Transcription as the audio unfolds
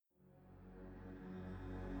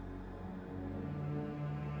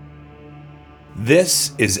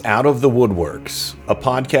This is Out of the Woodworks, a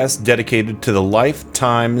podcast dedicated to the life,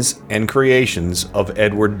 times, and creations of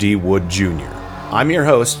Edward D. Wood Jr. I'm your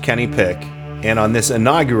host, Kenny Pick, and on this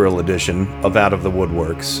inaugural edition of Out of the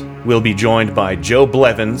Woodworks, we'll be joined by Joe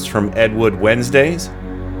Blevins from Ed Wood Wednesdays,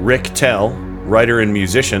 Rick Tell, writer and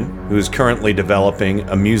musician, who is currently developing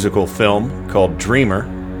a musical film called Dreamer,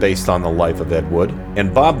 based on the life of Ed Wood,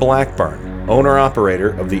 and Bob Blackburn,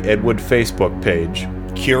 owner-operator of the Ed Wood Facebook page,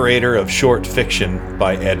 curator of short fiction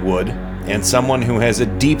by Ed Wood, and someone who has a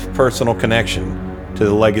deep personal connection to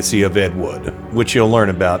the legacy of Ed Wood, which you'll learn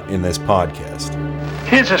about in this podcast.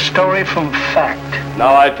 Here's a story from fact.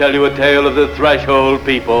 Now I tell you a tale of the threshold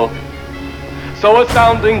people, so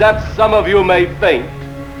astounding that some of you may faint.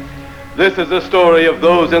 This is the story of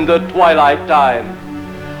those in the twilight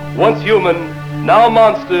time, once human, now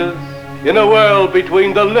monsters, in a world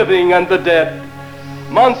between the living and the dead.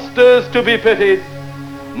 Monsters to be pitied,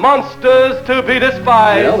 monsters to be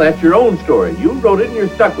despised. Well, that's your own story. You wrote it and you're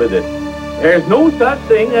stuck with it. There's no such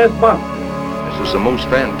thing as monsters. This is the most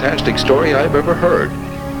fantastic story I've ever heard.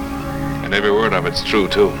 And every word of it's true,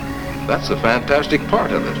 too. That's the fantastic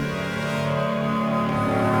part of it.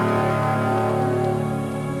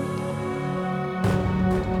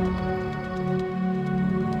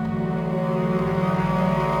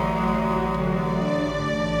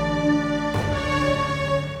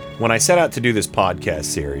 When I set out to do this podcast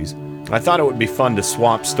series, I thought it would be fun to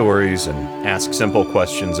swap stories and ask simple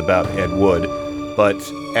questions about Ed Wood, but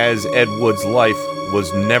as Ed Wood's life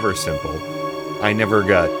was never simple, I never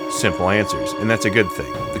got simple answers, and that's a good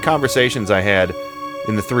thing. The conversations I had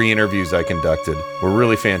in the 3 interviews I conducted were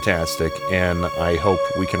really fantastic, and I hope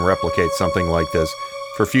we can replicate something like this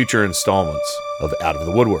for future installments of Out of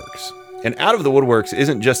the Woodworks. And Out of the Woodworks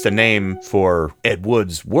isn't just a name for Ed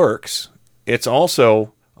Wood's works, it's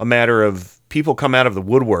also a matter of people come out of the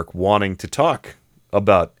woodwork wanting to talk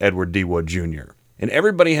about Edward D. Wood Jr. And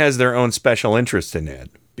everybody has their own special interest in Ed.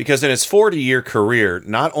 Because in his 40-year career,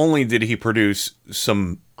 not only did he produce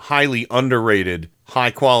some highly underrated,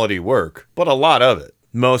 high-quality work, but a lot of it.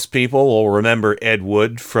 Most people will remember Ed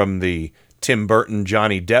Wood from the Tim Burton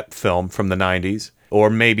Johnny Depp film from the 90s, or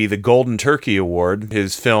maybe the Golden Turkey Award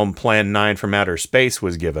his film Plan 9 from Outer Space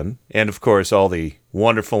was given, and of course all the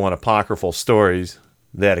wonderful and apocryphal stories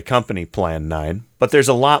that accompany Plan 9. But there's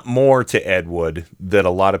a lot more to Ed Wood that a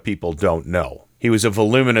lot of people don't know. He was a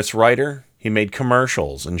voluminous writer. He made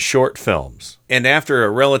commercials and short films. And after a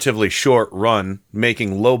relatively short run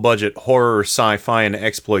making low-budget horror, sci-fi, and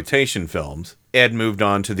exploitation films, Ed moved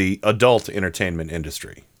on to the adult entertainment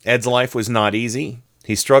industry. Ed's life was not easy.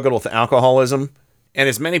 He struggled with alcoholism. And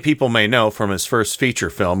as many people may know from his first feature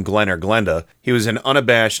film, Glen or Glenda, he was an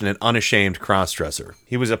unabashed and an unashamed crossdresser.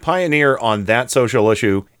 He was a pioneer on that social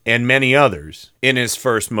issue and many others in his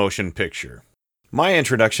first motion picture. My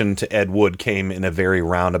introduction to Ed Wood came in a very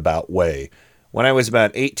roundabout way. When I was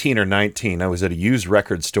about 18 or 19, I was at a used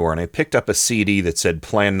record store and I picked up a CD that said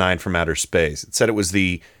Plan 9 from Outer Space. It said it was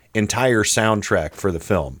the entire soundtrack for the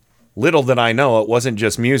film. Little did I know it wasn't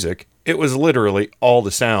just music. It was literally all the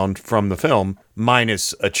sound from the film,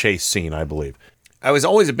 minus a chase scene, I believe. I was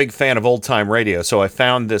always a big fan of old-time radio, so I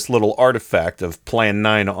found this little artifact of Plan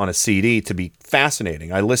 9 on a CD to be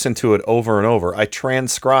fascinating. I listened to it over and over. I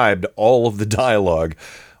transcribed all of the dialogue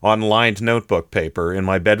on lined notebook paper in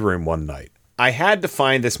my bedroom one night. I had to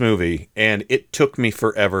find this movie, and it took me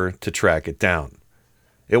forever to track it down.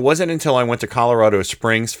 It wasn't until I went to Colorado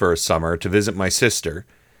Springs for a summer to visit my sister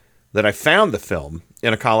that I found the film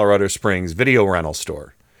in a Colorado Springs video rental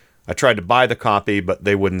store. I tried to buy the copy, but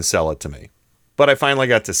they wouldn't sell it to me. But I finally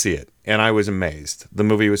got to see it, and I was amazed. The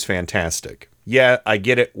movie was fantastic. Yeah, I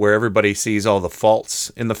get it where everybody sees all the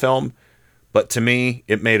faults in the film, but to me,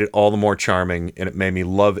 it made it all the more charming, and it made me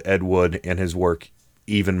love Ed Wood and his work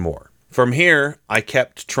even more. From here, I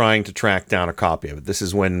kept trying to track down a copy of it. This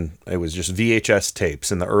is when it was just VHS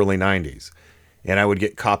tapes in the early 90s. And I would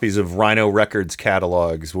get copies of Rhino Records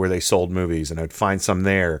catalogs where they sold movies, and I'd find some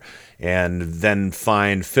there, and then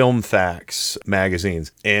find Film Facts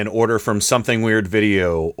magazines, and order from Something Weird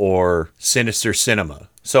Video or Sinister Cinema.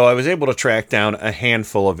 So I was able to track down a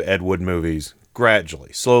handful of Ed Wood movies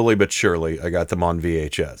gradually. Slowly but surely, I got them on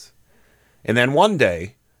VHS. And then one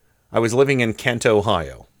day, I was living in Kent,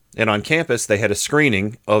 Ohio, and on campus they had a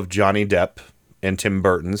screening of Johnny Depp and Tim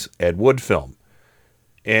Burton's Ed Wood film.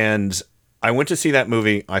 And I went to see that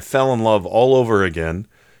movie. I fell in love all over again,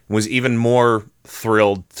 and was even more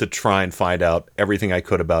thrilled to try and find out everything I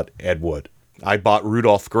could about Ed Wood. I bought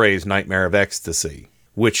Rudolph Gray's Nightmare of Ecstasy,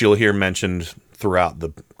 which you'll hear mentioned throughout the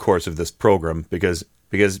course of this program, because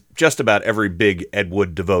just about every big Ed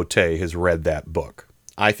Wood devotee has read that book.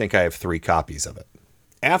 I think I have 3 copies of it.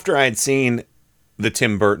 After I had seen the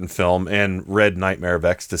Tim Burton film and read Nightmare of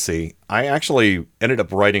Ecstasy, I actually ended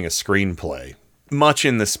up writing a screenplay, much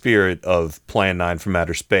in the spirit of Plan 9 from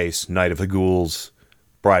Outer Space, Night of the Ghouls,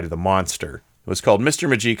 Bride of the Monster. It was called Mr.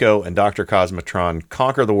 Magico and Dr. Cosmotron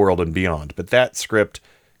Conquer the World and Beyond, but that script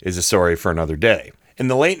is a story for another day. In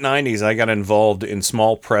the late 90s, I got involved in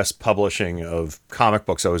small press publishing of comic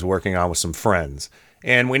books I was working on with some friends.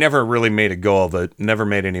 And we never really made a go of it, never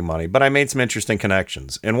made any money, but I made some interesting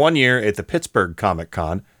connections. And one year at the Pittsburgh Comic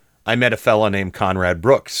Con, I met a fella named Conrad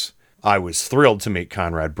Brooks. I was thrilled to meet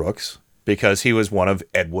Conrad Brooks because he was one of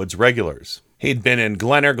Ed Wood's regulars. He'd been in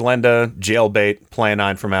Glenn or Glenda, Jailbait, Plan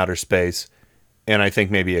 9 from Outer Space, and I think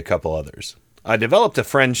maybe a couple others. I developed a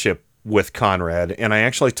friendship with Conrad, and I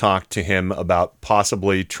actually talked to him about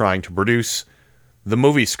possibly trying to produce the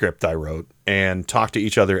movie script I wrote, and talked to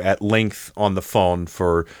each other at length on the phone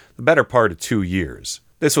for the better part of 2 years.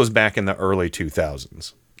 This was back in the early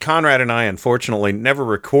 2000s. Conrad and I, unfortunately, never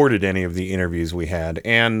recorded any of the interviews we had,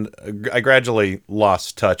 and I gradually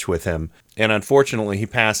lost touch with him. And unfortunately, he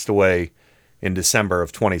passed away in December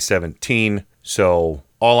of 2017, so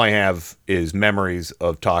all I have is memories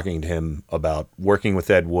of talking to him about working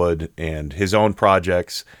with Ed Wood and his own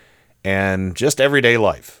projects and just everyday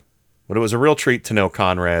life. But it was a real treat to know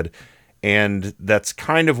Conrad, and that's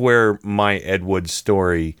kind of where my Ed Wood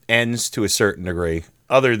story ends to a certain degree,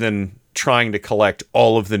 other than trying to collect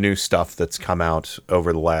all of the new stuff that's come out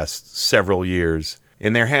over the last several years,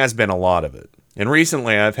 and there has been a lot of it. And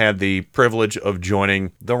recently I've had the privilege of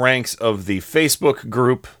joining the ranks of the Facebook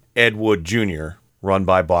group Ed Wood Jr., run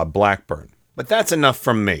by Bob Blackburn. But that's enough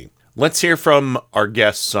from me. Let's hear from our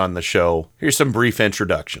guests on the show. Here's some brief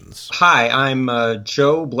introductions. Hi, I'm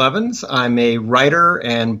Joe Blevins. I'm a writer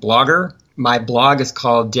and blogger. My blog is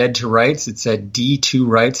called Dead to Rights. It's at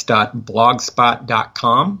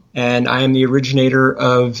d2rights.blogspot.com. And I am the originator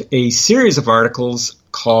of a series of articles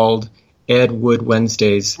called Ed Wood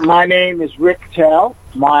Wednesdays. My name is Rick Tell.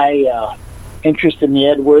 My interest in the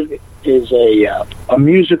Ed Wood is a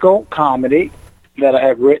musical comedy that I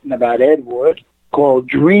have written about Ed Wood called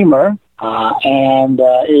Dreamer, and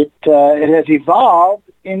it has evolved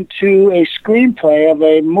into a screenplay of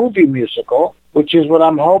a movie musical, which is what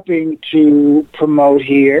I'm hoping to promote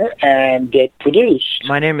here and get produced.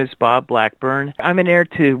 My name is Bob Blackburn. I'm an heir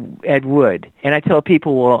to Ed Wood, and I tell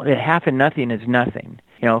people, well, half and nothing is nothing.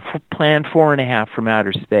 You know, Plan 4.5 from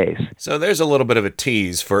Outer Space. So there's a little bit of a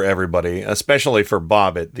tease for everybody, especially for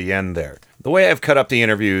Bob at the end there. The way I've cut up the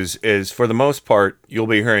interviews is, for the most part, you'll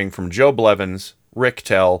be hearing from Joe Blevins, Rick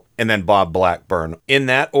Tell, and then Bob Blackburn, in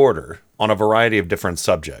that order, on a variety of different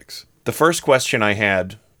subjects. The first question I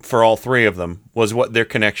had for all 3 of them was what their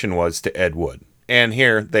connection was to Ed Wood. And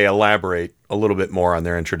here they elaborate a little bit more on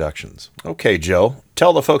their introductions. Okay, Joe,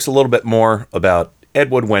 tell the folks a little bit more about Ed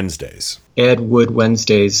Wood Wednesdays. Ed Wood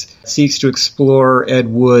Wednesdays seeks to explore Ed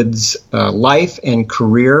Wood's life and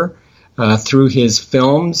career through his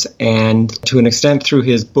films and, to an extent, through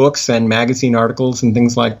his books and magazine articles and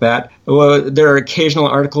things like that. Well, there are occasional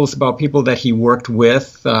articles about people that he worked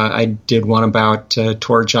with. I did one about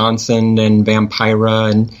Tor Johnson and Vampira,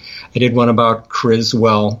 and I did one about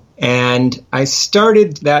Criswell. And I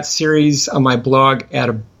started that series on my blog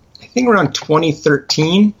at I think around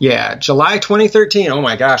 2013. Yeah, July 2013. Oh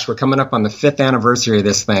my gosh, we're coming up on the 5th anniversary of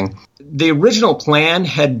this thing. The original plan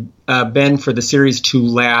had been for the series to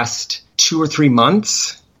last 2 or 3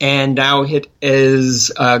 months, and now it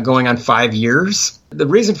is going on 5 years. The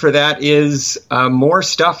reason for that is more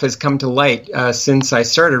stuff has come to light since I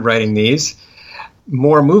started writing these.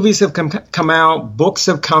 More movies have come out, books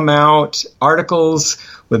have come out, articles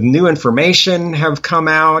with new information have come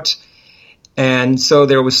out. And so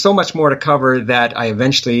there was so much more to cover that I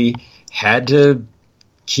eventually had to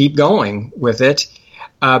keep going with it.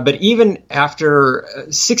 But even after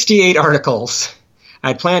 68 articles,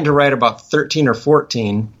 I planned to write about 13 or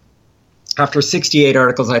 14. After 68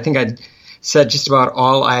 articles, I think I'd said just about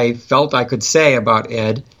all I felt I could say about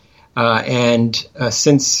Ed. And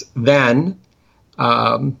since then,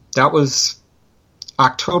 that was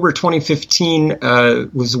October 2015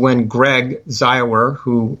 was when Greg Ziower,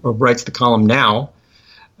 who writes the column now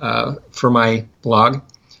for my blog,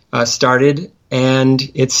 started, and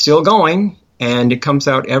it's still going, and it comes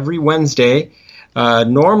out every Wednesday.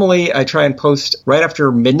 Normally, I try and post right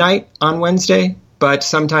after midnight on Wednesday, but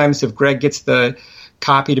sometimes if Greg gets the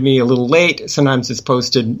copy to me a little late, sometimes it's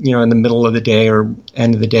posted, in the middle of the day or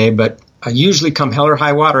end of the day, but usually come hell or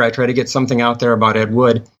high water, I try to get something out there about Ed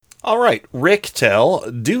Wood. All right, Rick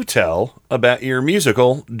do tell about your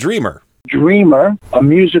musical, Dreamer. Dreamer, a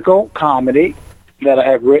musical comedy that I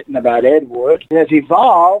have written about Ed Wood has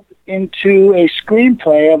evolved into a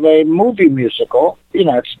screenplay of a movie musical. You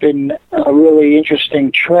know, it's been a really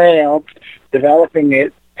interesting trail developing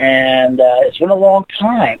it, and it's been a long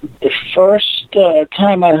time. The first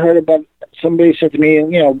time I heard about, somebody said to me, you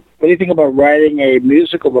know, what do you think about writing a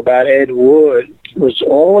musical about Ed Wood? It was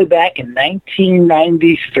all the way back in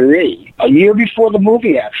 1993, a year before the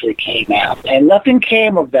movie actually came out. And nothing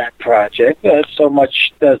came of that project, so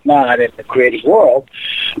much does not in the creative world.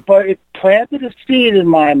 But it planted a seed in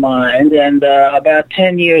my mind, and about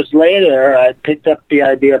 10 years later, I picked up the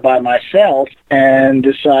idea by myself and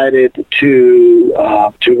decided to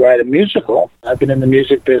write a musical. I've been in the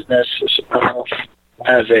music business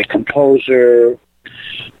as a composer,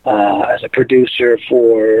 as a producer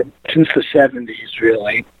since the 70s,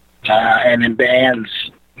 really, and in bands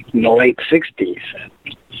in the late 60s.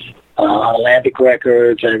 On Atlantic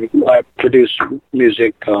Records, I produced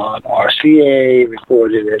music on RCA,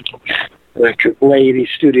 recorded at Electric Lady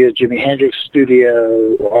Studio, Jimi Hendrix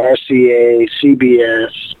Studio, RCA,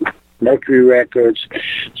 CBS, Mercury Records.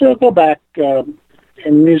 So I'll go back, and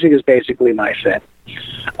music is basically my thing.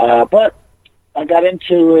 But I got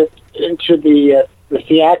into the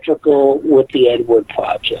theatrical with the Ed Wood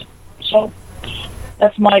project. So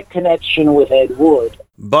that's my connection with Ed Wood.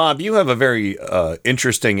 Bob, you have a very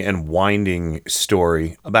interesting and winding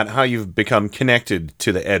story about how you've become connected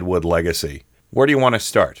to the Ed Wood legacy. Where do you want to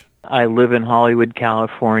start? I live in Hollywood,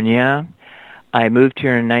 California. I moved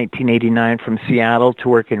here in 1989 from Seattle to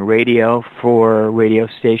work in radio for a radio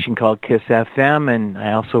station called KISS FM, and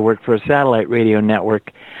I also worked for a satellite radio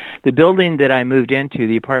network. The building that I moved into,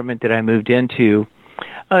 the apartment that I moved into,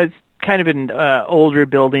 it's kind of an older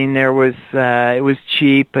building. It was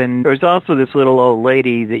cheap, and there was also this little old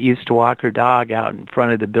lady that used to walk her dog out in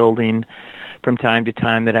front of the building from time to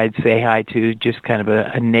time that I'd say hi to, just kind of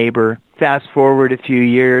a neighbor. Fast forward a few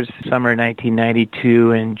years, summer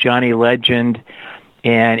 1992, and Johnny Legend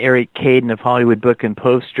and Eric Caden of Hollywood Book and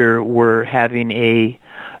Poster were having a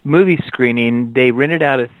movie screening. They rented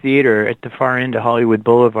out a theater at the far end of Hollywood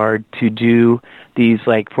Boulevard to do these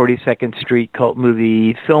like 42nd Street cult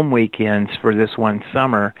movie film weekends for this one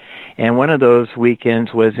summer. And one of those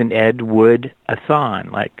weekends was an Ed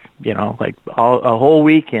Wood-a-thon, a whole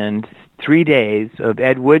weekend, 3 days of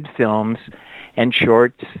Ed Wood films and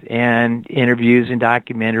shorts and interviews and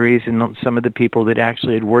documentaries, and some of the people that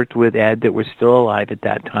actually had worked with Ed that were still alive at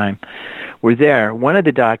that time were there. One of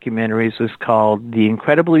the documentaries was called The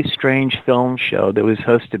Incredibly Strange Film Show that was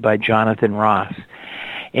hosted by Jonathan Ross.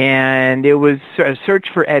 And it was a search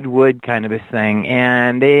for Ed Wood kind of a thing.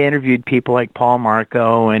 And they interviewed people like Paul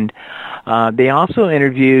Marco, and they also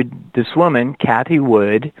interviewed this woman, Kathy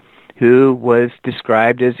Wood, who was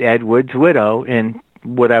described as Ed Wood's widow in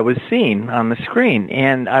what I was seeing on the screen.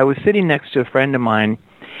 And I was sitting next to a friend of mine,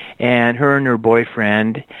 and her and her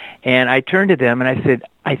boyfriend, and I turned to them and I said,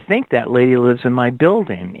 I think that lady lives in my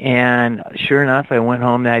building. And sure enough, I went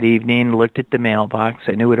home that evening, looked at the mailbox.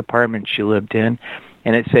 I knew what apartment she lived in,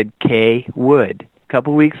 and it said K. Wood. A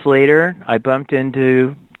couple weeks later, I bumped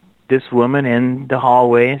into this woman in the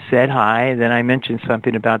hallway, said hi. Then I mentioned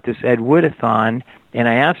something about this Ed Wood-a-thon, and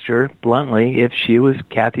I asked her bluntly if she was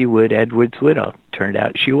Kathy Wood, Ed Wood's widow. Turned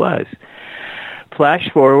out she was. Flash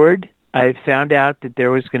forward, I found out that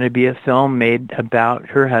there was going to be a film made about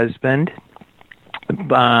her husband,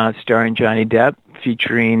 starring Johnny Depp,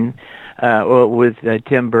 featuring with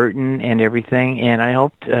Tim Burton and everything. And I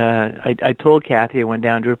helped. I told Kathy. I went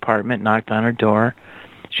down to her apartment, knocked on her door.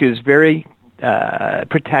 She was very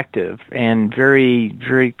protective and very,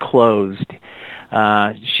 very closed.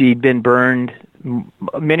 She'd been burned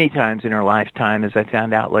many times in her lifetime, as I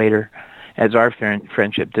found out later, as our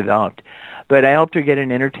friendship developed. But I helped her get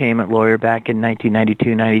an entertainment lawyer back in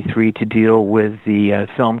 1992-93 to deal with the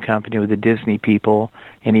film company, with the Disney people,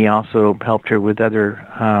 and he also helped her with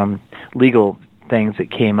other legal things that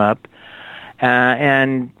came up.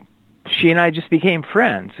 And she and I just became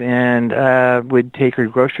friends, and would take her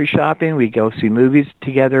grocery shopping. We'd go see movies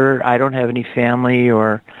together. I don't have any family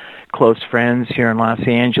or close friends here in Los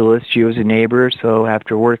Angeles. She was a neighbor, so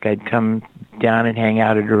after work I'd come down and hang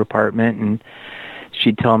out at her apartment, and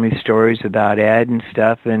she'd tell me stories about Ed and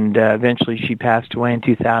stuff, and eventually she passed away in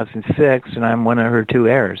 2006, and I'm one of her two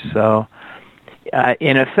heirs. So,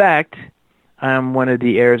 in effect, I'm one of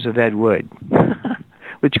the heirs of Ed Wood,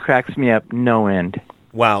 which cracks me up no end.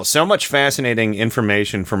 Wow, so much fascinating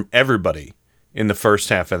information from everybody in the first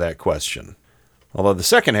half of that question. Although the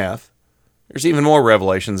second half, there's even more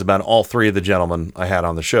revelations about all three of the gentlemen I had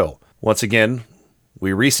on the show. Once again,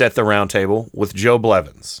 we reset the roundtable with Joe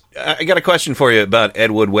Blevins. I got a question for you about Ed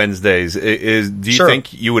Wood Wednesdays. Do you Sure.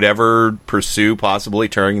 think you would ever pursue possibly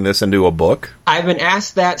turning this into a book? I've been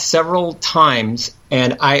asked that several times,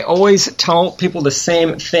 and I always tell people the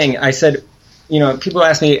same thing. I said, people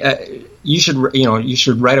ask me, you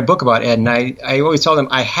should write a book about Ed, and I always tell them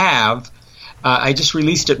I have. I just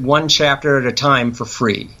released it one chapter at a time for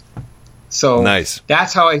free. So nice.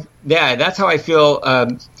 That's how I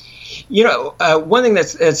feel. One thing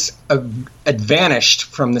that's vanished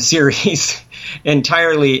from the series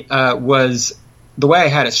entirely was the way I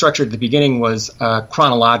had it structured at the beginning was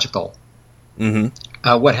chronological.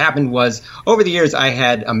 Mm-hmm. What happened was, over the years, I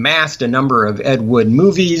had amassed a number of Ed Wood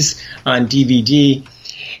movies on DVD,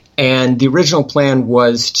 and the original plan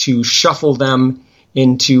was to shuffle them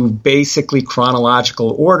into basically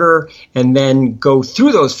chronological order and then go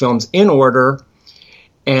through those films in order,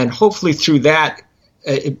 and hopefully through that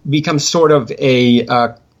it becomes sort of a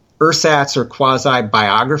ersatz or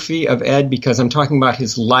quasi-biography of Ed, because I'm talking about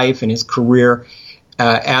his life and his career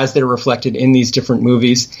as they're reflected in these different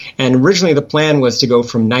movies. And originally the plan was to go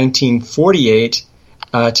from 1948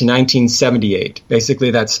 to 1978. Basically,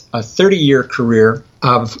 that's a 30-year career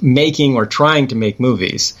of making or trying to make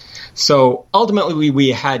movies. So ultimately, we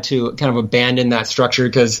had to kind of abandon that structure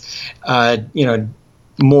because,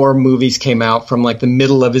 more movies came out from like the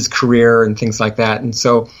middle of his career and things like that. And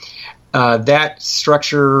so that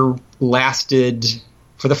structure lasted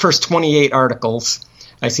for the first 28 articles.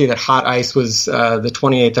 I see that Hot Ice was the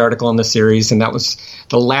 28th article in the series, and that was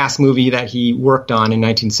the last movie that he worked on in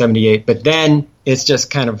 1978. But then it's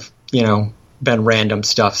just kind of, been random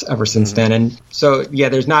stuff ever since then. And so, yeah,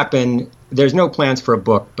 there's no plans for a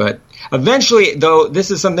book. But eventually, though,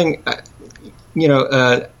 this is something,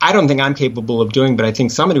 I don't think I'm capable of doing, but I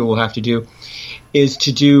think somebody will have to do, is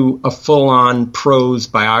to do a full-on prose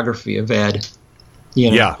biography of Ed.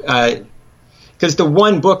 Because the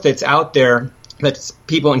one book that's out there that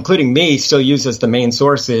people, including me, still use as the main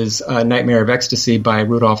source is Nightmare of Ecstasy by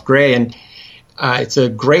Rudolph Gray, and it's a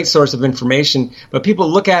great source of information. But people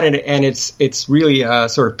look at it and it's really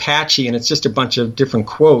sort of patchy, and it's just a bunch of different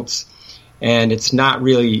quotes, and it's not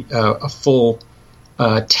really a full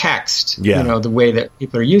text, the way that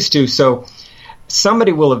people are used to. So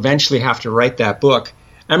somebody will eventually have to write that book.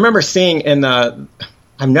 I remember seeing I've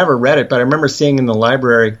never read it, but I remember seeing in the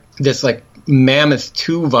library this like mammoth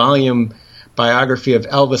 2-volume biography of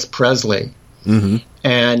Elvis Presley. Mm-hmm.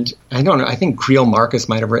 And I don't know, I think Creel Marcus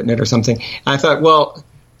might have written it or something. And I thought, well,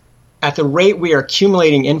 at the rate we are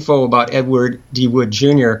accumulating info about Edward D. Wood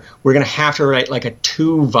Jr., we're going to have to write like a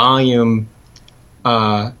 2-volume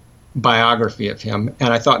biography of him.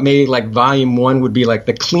 And I thought maybe like volume 1 would be like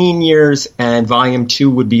the clean years and volume 2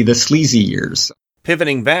 would be the sleazy years.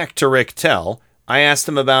 Pivoting back to Rick Tell, I asked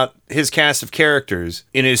him about his cast of characters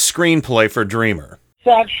in his screenplay for Dreamer. It's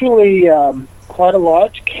actually quite a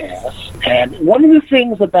large cast. And one of the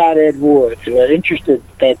things about Ed Wood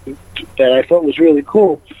that I thought was really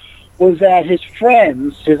cool was that his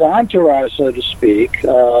friends, his entourage, so to speak,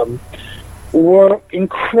 were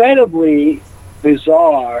incredibly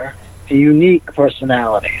bizarre and unique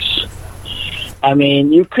personalities. I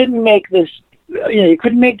mean, you couldn't make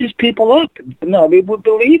these people up. Nobody would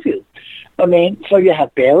believe you. I mean, so you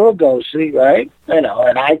have Bela Lugosi, right? An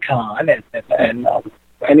icon, and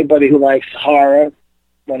anybody who likes horror,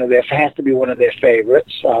 has to be one of their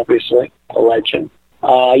favorites, obviously, a legend.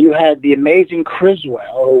 You had the amazing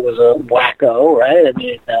Criswell, who was a wacko, right? I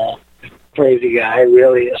mean, crazy guy,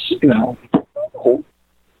 really,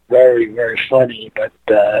 very, very funny, but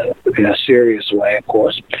in a serious way, of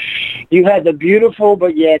course. You had the beautiful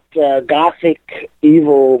but yet gothic,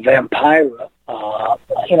 evil Vampira,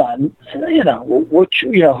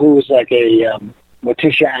 who was like a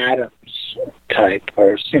Morticia Adams type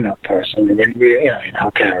person, character.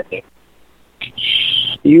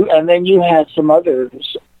 And then you had some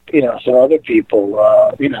others, some other people,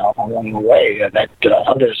 along the way.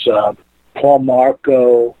 Others, Paul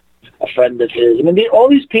Marco, a friend of his. I mean, all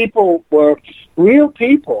these people were real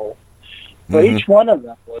people, but each one of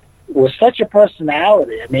them was such a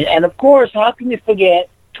personality. I mean, and of course, how can you forget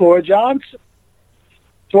Tor Johnson?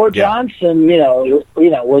 Johnson, was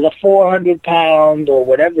a 400-pound or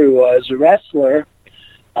whatever he was, a wrestler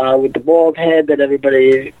with the bald head that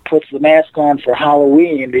everybody puts the mask on for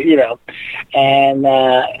Halloween, and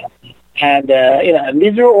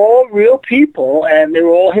these are all real people, and they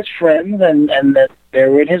were all his friends, and they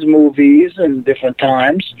were in his movies in different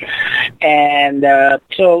times, and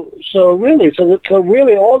so really,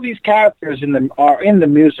 all these characters are in the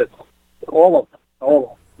musical, all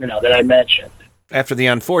of them, that I mentioned. After the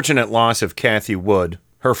unfortunate loss of Kathy Wood,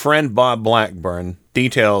 her friend Bob Blackburn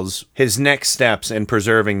details his next steps in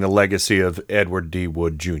preserving the legacy of Edward D.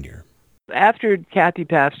 Wood Jr. After Kathy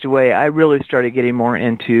passed away, I really started getting more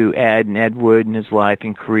into Ed and Ed Wood and his life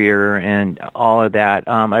and career and all of that.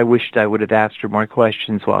 I wished I would have asked her more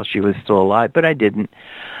questions while she was still alive, but I didn't.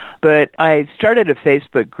 But I started a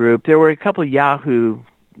Facebook group. There were a couple of Yahoo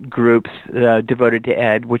groups devoted to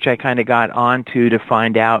Ed, which I kind of got onto to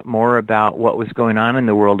find out more about what was going on in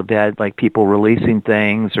the world of Ed, like people releasing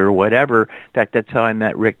things or whatever. In fact, that's how I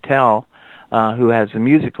met Rick Tell, who has a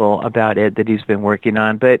musical about Ed that he's been working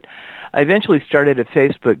on. But I eventually started a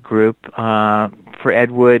Facebook group for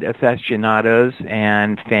Ed Wood aficionados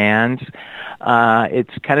and fans.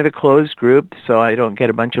 It's kind of a closed group, so I don't get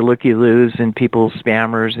a bunch of looky-loos and people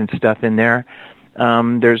spammers and stuff in there.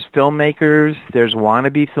 There's filmmakers, there's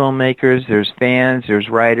wannabe filmmakers, there's fans, there's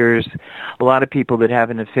writers. A lot of people that have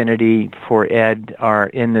an affinity for Ed are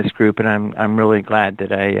in this group, and I'm really glad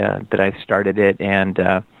that I started it. And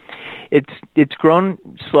it's grown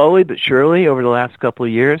slowly but surely over the last couple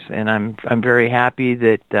of years, and I'm very happy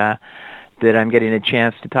that I'm getting a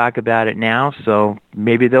chance to talk about it now. So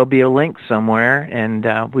maybe there'll be a link somewhere,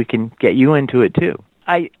 and we can get you into it too.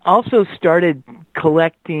 I also started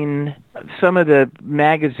collecting some of the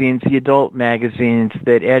magazines, the adult magazines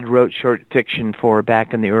that Ed wrote short fiction for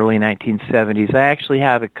back in the early 1970s. I actually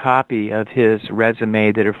have a copy of his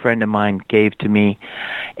resume that a friend of mine gave to me,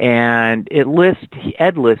 and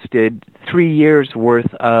Ed listed 3 years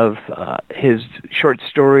worth of his short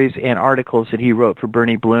stories and articles that he wrote for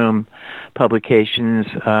Bernie Bloom publications,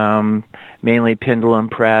 mainly Pendulum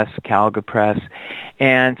Press, Calga Press.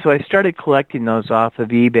 And so I started collecting those off of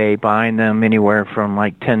eBay, buying them anywhere from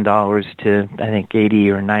like $10 to I think $80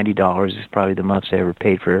 or $90 is probably the most I ever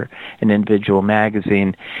paid for an individual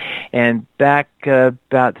magazine. And back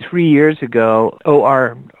about 3 years ago,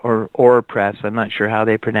 OR Press, I'm not sure how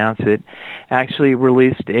they pronounce it, actually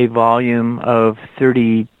released a volume of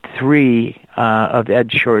 33 of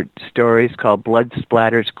Ed's short stories called Blood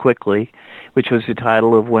Splatters Quickly, which was the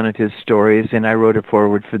title of one of his stories, and I wrote a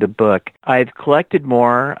foreword for the book. I've collected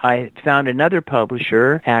more. I found another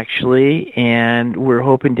publisher, actually, and we're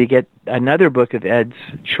hoping to get another book of Ed's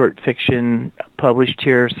short fiction published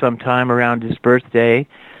here sometime around his birthday,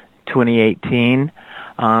 2018.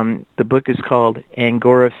 The book is called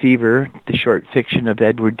Angora Fever, the short fiction of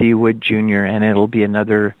Edward D. Wood Jr., and it'll be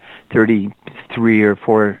another 33 or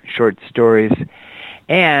 4 short stories.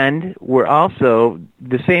 And we're also,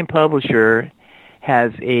 the same publisher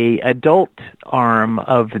has a adult arm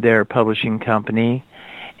of their publishing company,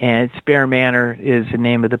 and Bear Manor is the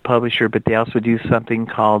name of the publisher, but they also do something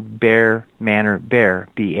called Bear Manor Bear,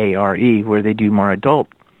 B-A-R-E, where they do more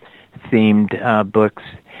adult-themed books.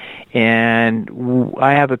 And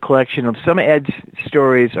I have a collection of some of Ed's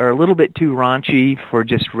stories are a little bit too raunchy for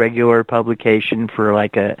just regular publication, for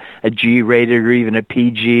like a G-rated or even a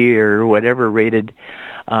PG or whatever rated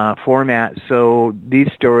format. So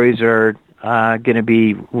these stories are going to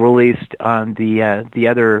be released on the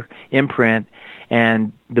other imprint,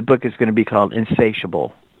 and the book is going to be called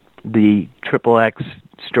Insatiable, the XXX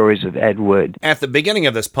stories of Ed Wood. At the beginning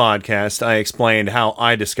of this podcast, I explained how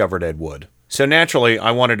I discovered Ed Wood. So naturally,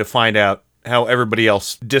 I wanted to find out how everybody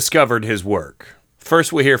else discovered his work.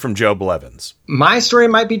 First, we hear from Joe Blevins. My story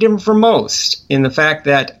might be different from most in the fact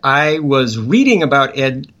that I was reading about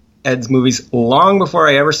Ed's movies long before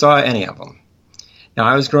I ever saw any of them. Now,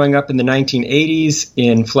 I was growing up in the 1980s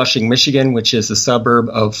in Flushing, Michigan, which is a suburb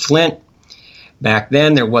of Flint. Back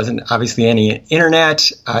then, there wasn't obviously any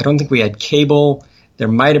internet. I don't think we had cable. There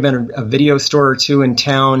might have been a video store or two in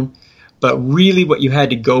town. But really what you had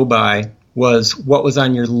to go by was what was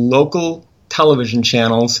on your local television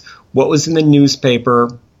channels, what was in the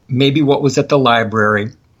newspaper, maybe what was at the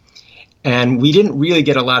library. And we didn't really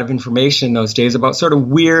get a lot of information in those days about sort of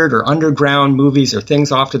weird or underground movies or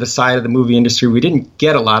things off to the side of the movie industry. We didn't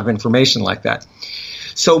get a lot of information like that.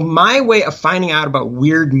 So my way of finding out about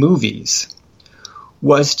weird movies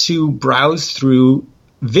was to browse through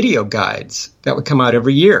video guides that would come out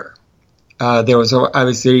every year. There was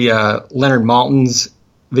obviously Leonard Maltin's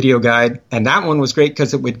video guide, and that one was great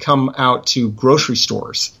because it would come out to grocery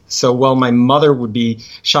stores. So while my mother would be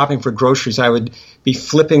shopping for groceries, I would be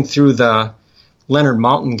flipping through the Leonard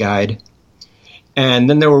Maltin guide. And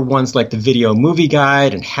then there were ones like the Video Movie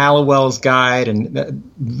Guide and Hallowell's Guide and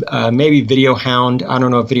maybe Video Hound. I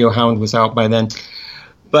don't know if Video Hound was out by then.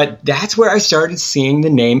 But that's where I started seeing the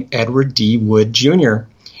name Edward D. Wood Jr.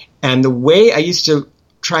 And the way I used to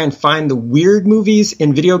try and find the weird movies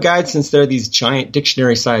in video guides, since they're these giant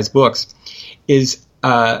dictionary-sized books, is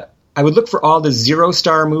I would look for all the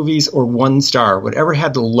 0-star movies or 1-star, whatever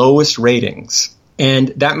had the lowest ratings. And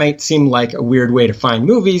that might seem like a weird way to find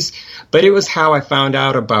movies, but it was how I found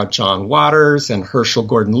out about John Waters and Herschel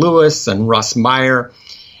Gordon Lewis and Russ Meyer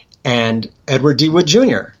and Edward D. Wood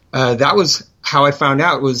Jr. That was how I found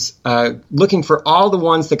out, was looking for all the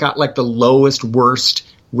ones that got like the lowest, worst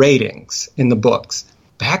ratings in the books.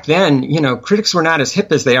 Back then, critics were not as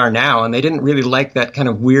hip as they are now, and they didn't really like that kind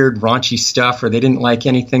of weird, raunchy stuff, or they didn't like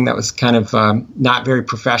anything that was kind of not very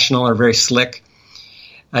professional or very slick.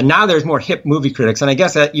 Now there's more hip movie critics, and I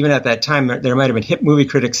guess that even at that time there might have been hip movie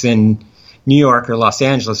critics in New York or Los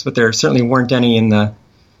Angeles, but there certainly weren't any in the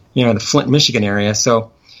Flint, Michigan area.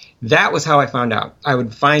 So that was how I found out. I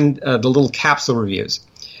would find the little capsule reviews.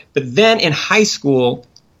 But then in high school,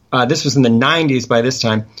 this was in the 90s by this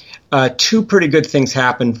time, two pretty good things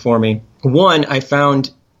happened for me. One, I found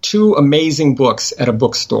two amazing books at a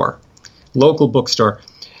bookstore, local bookstore.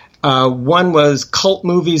 One was Cult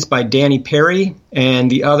Movies by Danny Perry,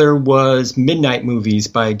 and the other was Midnight Movies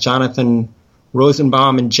by Jonathan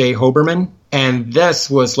Rosenbaum and Jay Hoberman. And this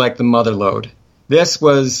was like the mother lode. This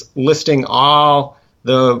was listing all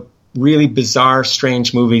the really bizarre,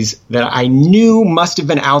 strange movies that I knew must have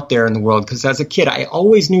been out there in the world. Because as a kid, I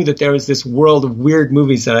always knew that there was this world of weird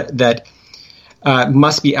movies that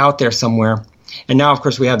must be out there somewhere. And now, of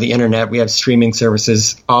course, we have the internet, we have streaming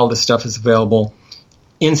services, all this stuff is available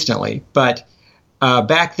instantly. But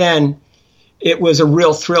back then, it was a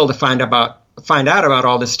real thrill to find out about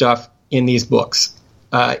all this stuff in these books.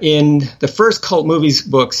 In the first Cult Movies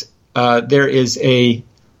books, there is a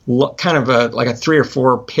kind of like a 3 or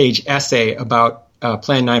 4 page essay about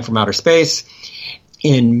Plan 9 from Outer Space.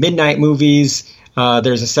 In Midnight Movies,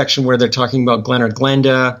 there's a section where they're talking about Glen or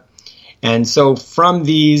Glenda. And so from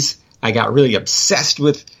these, I got really obsessed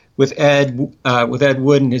with Ed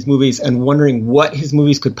Wood and his movies and wondering what his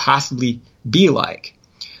movies could possibly be like.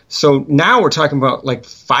 So now we're talking about like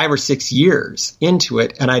 5 or 6 years into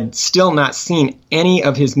it, and I'd still not seen any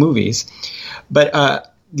of his movies.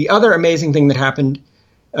 But the other amazing thing that happened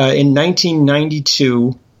in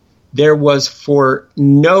 1992, there was, for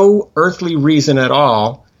no earthly reason at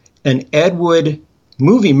all, an Ed Wood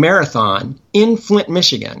movie marathon in Flint,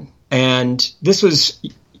 Michigan. And this was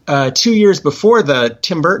 2 years before the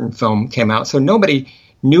Tim Burton film came out, so nobody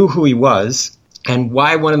knew who he was. And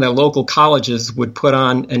why one of the local colleges would put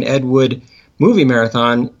on an Ed Wood movie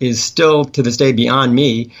marathon is still to this day beyond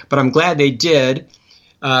me. But I'm glad they did,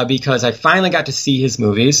 because I finally got to see his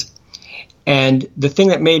movies. And the thing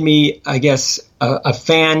that made me, I guess, a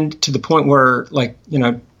fan to the point where,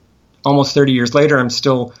 almost 30 years later, I'm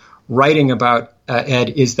still writing about Ed,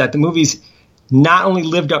 is that the movies not only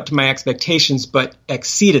lived up to my expectations, but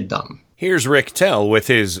exceeded them. Here's Rick Tell with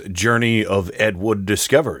his journey of Ed Wood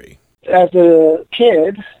discovery. As a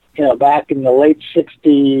kid, back in the late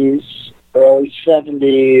 60s, early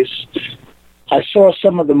 70s, I saw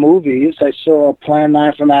some of the movies. I saw Plan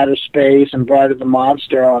 9 from Outer Space and Bride of the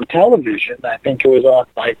Monster on television. I think it was on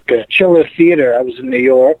Chiller Theater. I was in New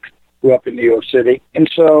York, grew up in New York City. And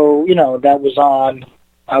so, that was on.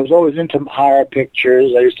 I was always into horror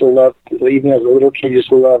pictures. I used to love, even as a little kid, used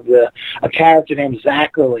to love a character named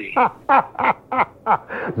Zachary.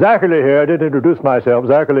 Zachary here. I didn't introduce myself.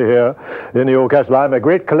 Zachary here in the Old Castle. I'm a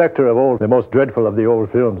great collector of the most dreadful of the old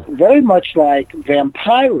films. Very much like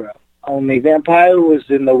Vampira. Only Vampire was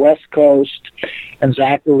in the West Coast, and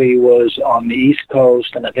Zachary was on the East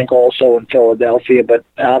Coast, and I think also in Philadelphia. But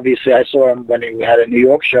obviously, I saw him when he had a New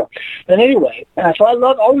York show. But anyway, so I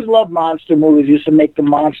always loved monster movies. Used to make the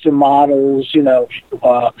monster models,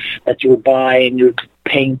 that you would buy and you would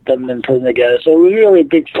paint them and put them together. So we were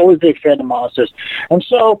really always a big fan of monsters. And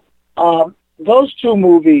so those two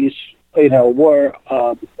movies, were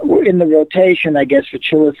in the rotation, I guess, for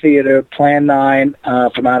Chiller Theater, Plan 9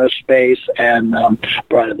 from Outer Space, and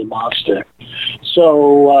Bride of the Monster.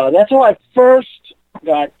 So that's how I first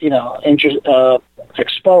got,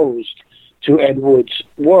 exposed to Ed Wood's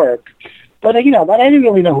work. But I didn't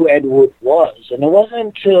really know who Ed Wood was. And it wasn't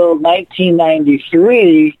until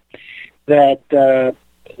 1993 that,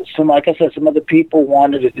 some other people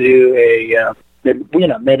wanted to do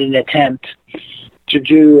made an attempt to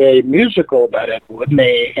do a musical about Ed Wood, and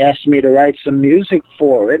they asked me to write some music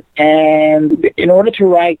for it. And in order to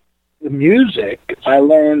write the music, I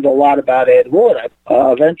learned a lot about Ed Wood.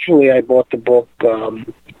 Eventually, I bought the book,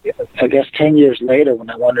 10 years later when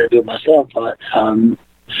I wanted to do it myself,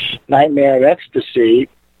 Nightmare Ecstasy,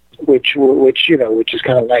 which is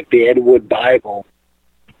kind of like the Ed Wood Bible.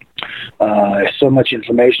 So much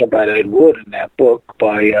information about Ed Wood in that book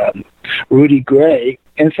by Rudy Gray.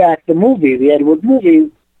 In fact, the Ed Wood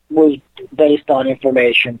movie, was based on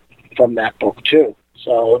information from that book too.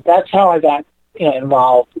 So that's how I got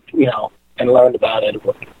involved, and learned about Ed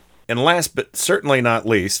Wood. And last but certainly not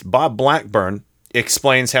least, Bob Blackburn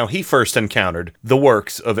explains how he first encountered the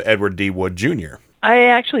works of Edward D. Wood Jr. I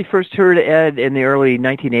actually first heard Ed in the early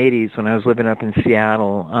 1980s when I was living up in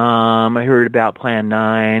Seattle. I heard about Plan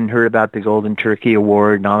 9, heard about the Golden Turkey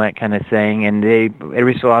Award and all that kind of thing. And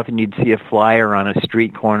every so often you'd see a flyer on a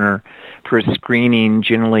street corner for a screening,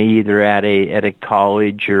 generally either at a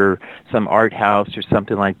college or some art house or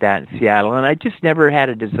something like that in Seattle. And I just never had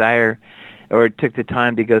a desire or took the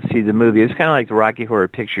time to go see the movie. It was kind of like the Rocky Horror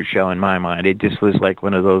Picture Show in my mind. It just was like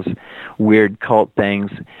one of those weird cult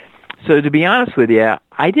things. So to be honest with you,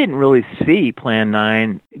 I didn't really see Plan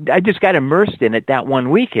 9. I just got immersed in it that one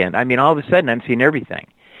weekend. I mean, all of a sudden, I'm seeing everything.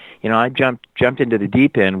 You know, I jumped into the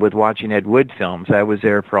deep end with watching Ed Wood films. I was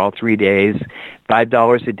there for all 3 days,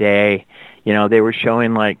 $5 a day. You know, they were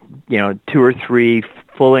showing 2 or 3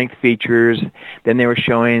 full-length features. Then they were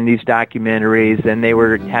showing these documentaries. Then they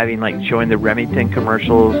were showing the Remington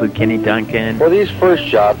commercials with Kenny Duncan. For these first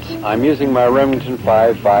shots, I'm using my Remington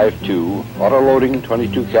 5.52 auto-loading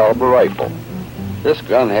 22 caliber rifle. This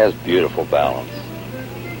gun has beautiful balance.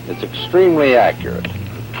 It's extremely accurate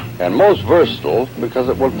and most versatile because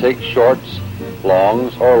it will take shorts,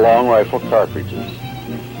 longs, or long rifle cartridges.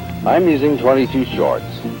 I'm using 22 shorts.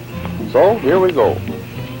 So here we go.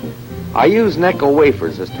 I use Necco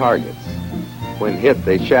wafers as targets. When hit,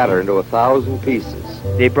 they shatter into 1,000 pieces.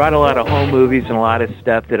 They brought a lot of home movies and a lot of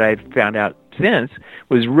stuff that I've found out since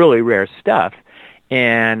was really rare stuff.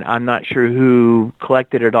 And I'm not sure who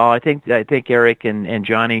collected it all. I think Eric and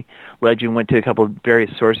Johnny Legend went to a couple of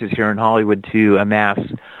various sources here in Hollywood to amass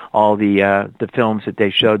all the films that they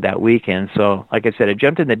showed that weekend. So, like I said, I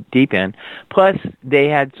jumped in the deep end. Plus, they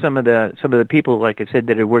had some of the people, like I said,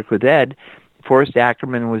 that had worked with Ed. Forrest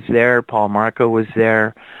Ackerman was there. Paul Marco was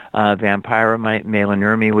there. Vampira, Malin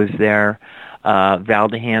Nurmi was there.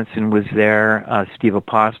 Valda Hansen was there. Steve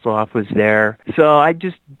Apostoloff was there. So I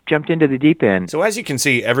just jumped into the deep end. So as you can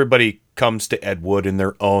see, everybody comes to Ed Wood in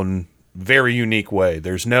their own very unique way.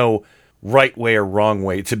 There's no right way or wrong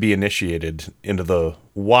way to be initiated into the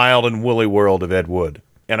wild and woolly world of Ed Wood.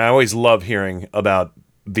 And I always love hearing about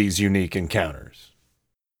these unique encounters.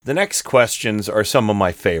 The next questions are some of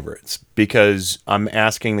my favorites because I'm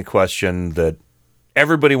asking the question that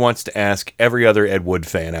everybody wants to ask every other Ed Wood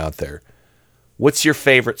fan out there. What's your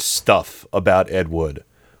favorite stuff about Ed Wood?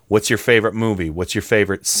 What's your favorite movie? What's your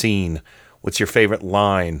favorite scene? What's your favorite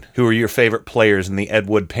line? Who are your favorite players in the Ed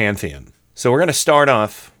Wood pantheon? So we're going to start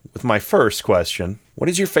off with my first question. What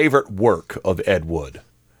is your favorite work of Ed Wood?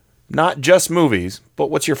 Not just movies, but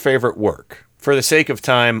what's your favorite work? For the sake of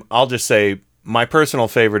time, I'll just say my personal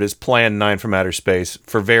favorite is Plan 9 from Outer Space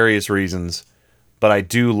for various reasons, but I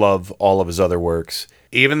do love all of his other works,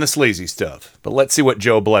 even the sleazy stuff. But let's see what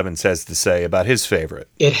Joe Blevins has to say about his favorite.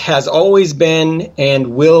 It has always been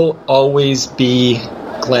and will always be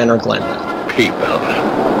Glen or Glenda. People,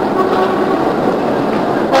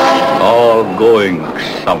 all going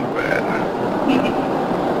somewhere,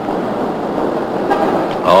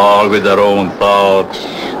 all with their own thoughts,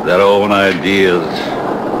 their own ideas,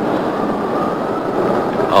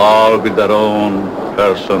 all with their own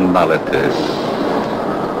personalities.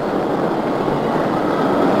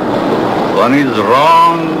 One is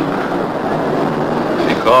wrong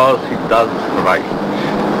because he does right.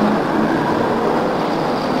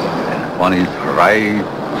 And one is right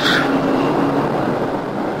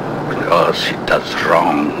because he does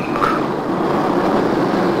wrong.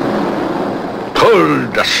 Pull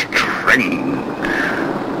the string.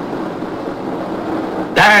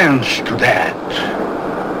 Dance to that.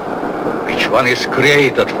 Which one is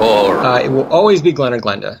created for? It will always be Glen or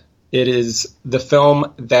Glenda. It is the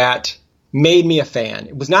film that made me a fan.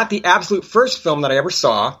 It was not the absolute first film that I ever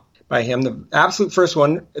saw by him. The absolute first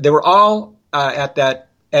one, they were all at that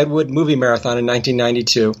Ed Wood movie marathon in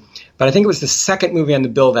 1992. But I think it was the second movie on the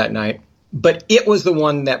bill that night. But it was the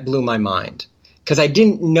one that blew my mind because I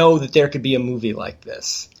didn't know that there could be a movie like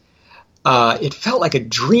this. It felt like a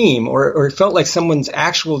dream, or it felt like someone's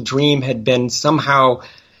actual dream had been somehow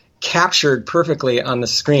captured perfectly on the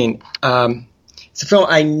screen. It's a film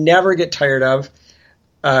I never get tired of.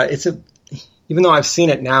 Even though I've seen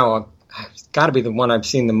it now, it's got to be the one I've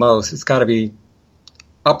seen the most. It's got to be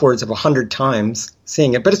upwards of 100 times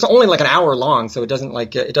seeing it, but it's only like an hour long, so it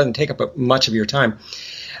doesn't take up much of your time.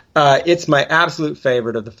 It's my absolute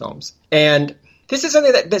favorite of the films, and this is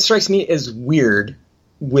something that strikes me as weird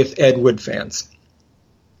with Ed Wood fans.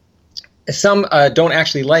 Some don't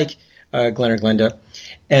actually like Glen or Glenda,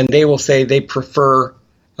 and they will say they prefer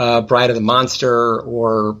Bride of the Monster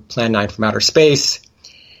or Plan 9 from Outer Space.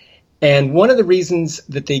 And one of the reasons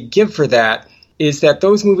that they give for that is that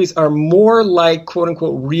those movies are more like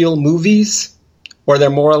quote-unquote real movies, or they're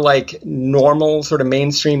more like normal sort of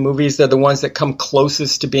mainstream movies. They're the ones that come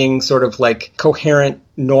closest to being sort of like coherent,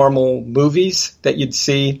 normal movies that you'd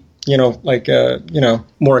see, like,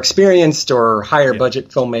 more experienced or higher budget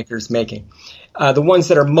filmmakers making. The ones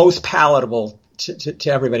that are most palatable to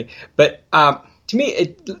everybody. But to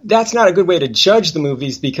me, that's not a good way to judge the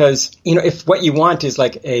movies, because, if what you want is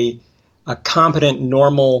like a competent,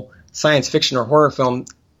 normal science fiction or horror film,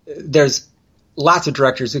 there's lots of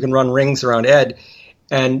directors who can run rings around Ed,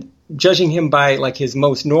 and judging him by like his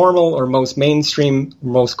most normal or most mainstream,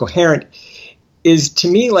 most coherent is to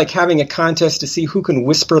me like having a contest to see who can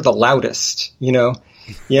whisper the loudest, you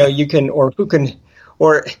can, or who can,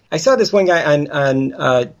 or I saw this one guy on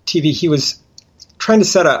TV, he was trying to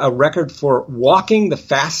set a record for walking the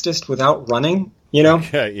fastest without running,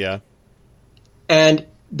 Yeah. And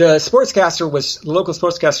the local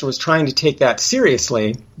sportscaster was trying to take that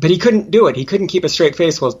seriously, but he couldn't do it. He couldn't keep a straight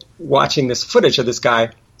face while watching this footage of this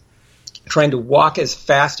guy trying to walk as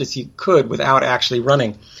fast as he could without actually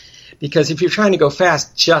running. Because if you're trying to go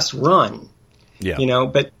fast, just run. Yeah.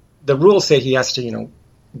 But the rules say he has to,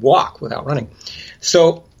 walk without running.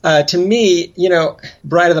 So to me,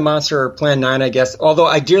 Bride of the Monster or Plan 9, I guess, although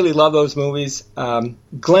I dearly love those movies,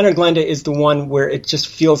 Glen or Glenda is the one where it just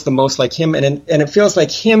feels the most like him, and it feels like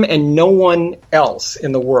him and no one else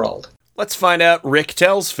in the world. Let's find out Rick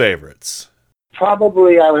Tell's favorites.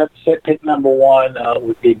 Probably I would have to say pick number one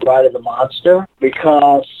would be Bride of the Monster,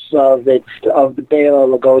 because of the Bela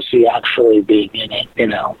Lugosi actually being in it,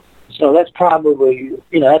 So that's probably,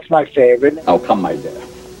 that's my favorite. Oh, come, my dear.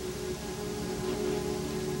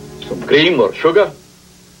 Some cream or sugar?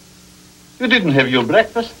 You didn't have your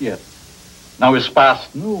breakfast yet. Now it's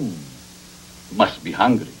past noon. You must be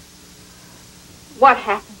hungry. What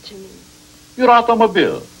happened to me? Your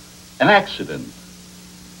automobile. An accident.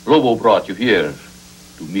 Lobo brought you here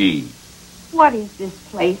to me. What is this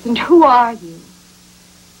place, and who are you?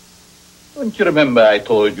 Don't you remember I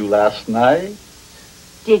told you last night?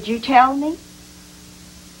 Did you tell me?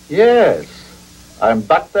 Yes. I'm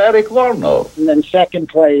Dr. Eric Warnow. And then second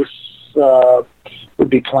place would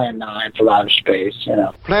be Plan 9 for Outer Space,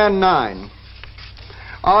 Plan 9.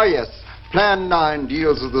 Ah, yes. Plan 9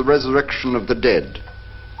 deals with the resurrection of the dead.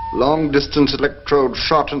 Long-distance electrode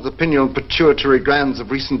shot into the pineal pituitary glands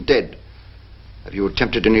of recent dead. Have you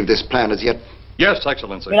attempted any of this plan as yet? Yes,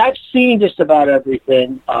 Excellency. I mean, I've seen just about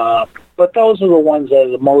everything, but those are the ones that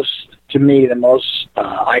are the most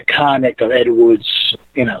iconic of Ed Wood's,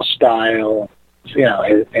 style,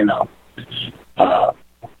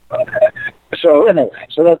 so anyway,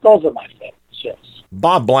 those are my favorites, yes.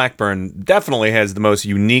 Bob Blackburn definitely has the most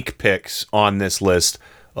unique picks on this list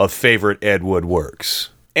of favorite Ed Wood works,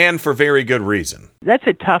 and for very good reason. That's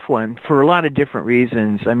a tough one for a lot of different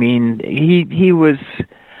reasons. I mean, he was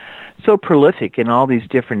so prolific in all these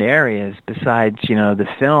different areas besides, the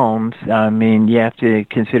films. I mean, you have to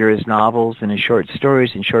consider his novels and his short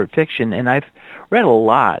stories and short fiction, and I've read a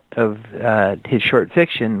lot of his short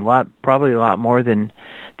fiction, probably a lot more than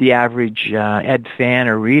the average Ed fan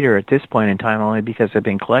or reader at this point in time, only because I've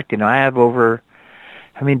been collecting. I have over,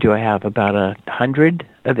 how many do I have? About 100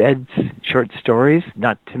 of Ed's short stories,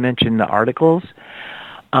 not to mention the articles.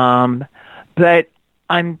 But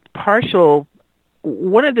I'm partial.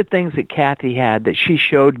 One of the things that Kathy had that she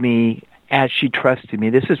showed me as she trusted me,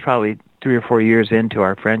 this is probably 3 or 4 years into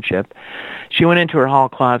our friendship, she went into her hall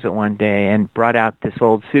closet one day and brought out this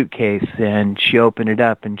old suitcase, and she opened it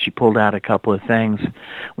up and she pulled out a couple of things.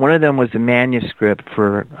 One of them was a manuscript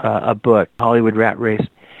for a book, Hollywood Rat Race,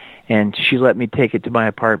 and she let me take it to my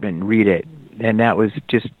apartment and read it. And that was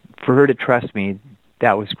just, for her to trust me,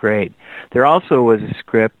 that was great. There also was a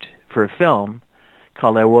script for a film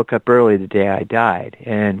called I Woke Up Early the Day I Died,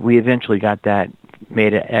 and we eventually got that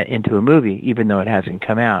made into a movie, even though it hasn't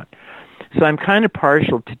come out. So I'm kind of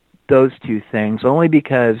partial to those two things, only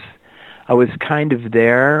because I was kind of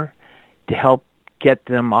there to help get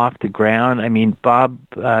them off the ground. I mean, Bob,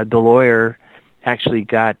 the lawyer, actually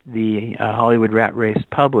got the Hollywood Rat Race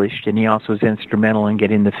published, and he also was instrumental in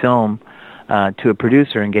getting the film to a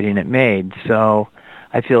producer and getting it made. So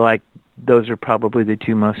I feel like those are probably the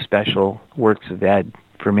two most special works of Ed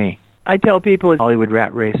for me. I tell people Hollywood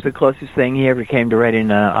Rat Race, the closest thing he ever came to writing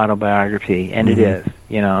an autobiography, and it is,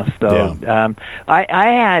 So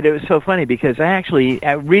it was so funny because I actually,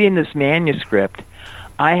 reading this manuscript,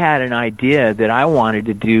 I had an idea that I wanted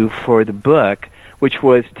to do for the book, which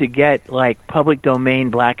was to get like public domain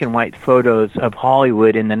black and white photos of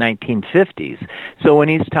Hollywood in the 1950s. So when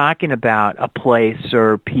he's talking about a place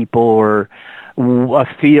or people or a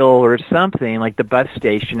feel or something, like the bus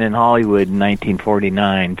station in Hollywood in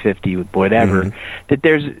 1949, 50, whatever, that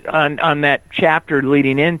there's, on that chapter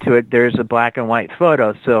leading into it, there's a black and white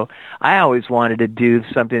photo. So I always wanted to do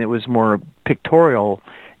something that was more pictorial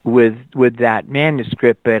with that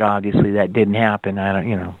manuscript, but obviously that didn't happen. I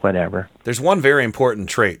don't, whatever. There's one very important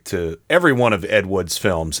trait to every one of Ed Wood's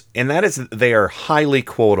films, and that is that they are highly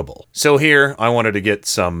quotable. So here, I wanted to get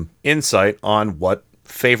some insight on what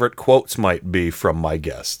favorite quotes might be from my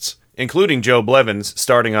guests, including Joe Blevins,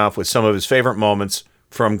 starting off with some of his favorite moments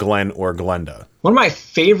from Glenn or Glenda. One of my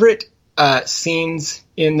favorite scenes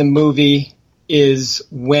in the movie is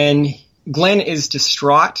when Glenn is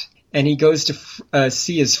distraught and he goes to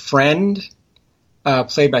see his friend,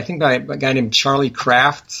 played by a guy named Charlie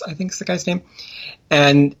Crafts, I think is the guy's name.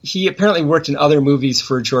 And he apparently worked in other movies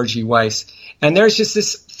for George E. Weiss. And there's just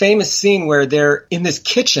this famous scene where they're in this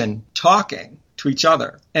kitchen talking to each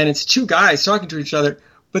other. And it's two guys talking to each other.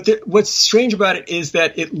 But what's strange about it is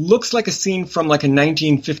that it looks like a scene from like a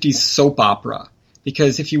 1950s soap opera.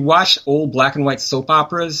 Because if you watch old black and white soap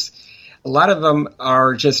operas, a lot of them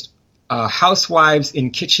are just housewives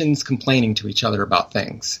in kitchens complaining to each other about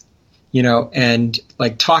things, and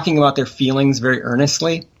like talking about their feelings very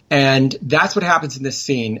earnestly. And that's what happens in this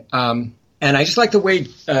scene. And I just like the way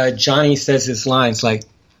Johnny says his lines, like,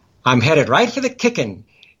 I'm headed right for the kickin'.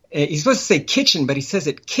 He's supposed to say kitchen, but he says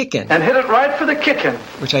it kickin'. And hit it right for the kickin'.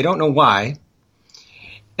 Which I don't know why.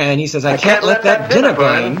 And he says, I can't let that dinner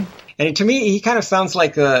burn. And to me, he kind of sounds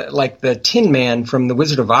like the Tin Man from The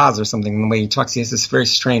Wizard of Oz or something, in the way he talks. He has this very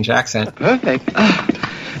strange accent. Perfect.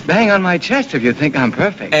 Bang on my chest if you think I'm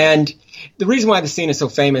perfect. And the reason why the scene is so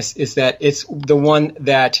famous is that it's the one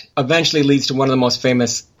that eventually leads to one of the most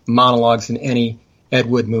famous monologues in any Ed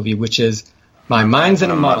Wood movie, which is, my mind's in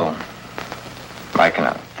a muddle. Like in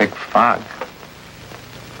a thick fog.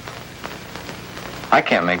 I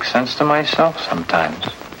can't make sense to myself sometimes.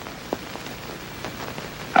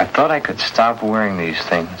 I thought I could stop wearing these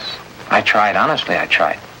things. I tried, honestly, I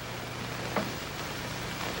tried.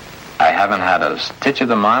 I haven't had a stitch of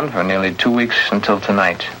them on for nearly 2 weeks until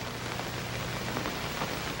tonight.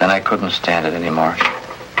 Then I couldn't stand it anymore.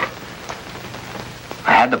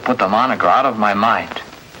 I had to put them on or go out of my mind.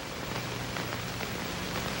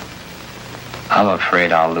 I'm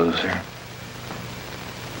afraid I'll lose her.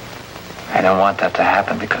 I don't want that to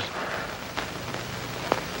happen because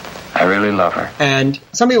I really love her. And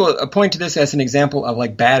some people point to this as an example of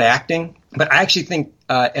like bad acting, but I actually think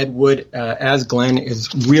Ed Wood as Glenn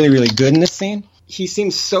is really, really good in this scene. He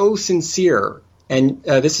seems so sincere, and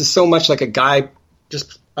this is so much like a guy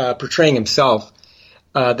just portraying himself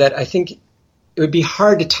that I think it would be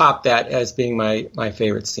hard to top that as being my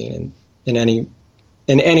favorite scene in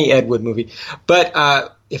any Ed Wood movie. But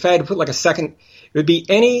if I had to put like a second, it would be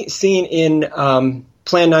any scene in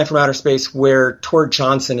Plan 9 from Outer Space where Tord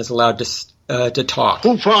Johnson is allowed to talk.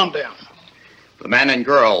 Who found them? The man and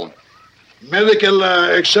girl. Medical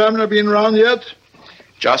examiner been around yet?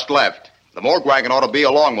 Just left. The morgue wagon ought to be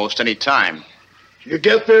along most any time. You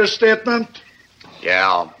get their statement?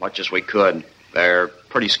 Yeah, much as we could. They're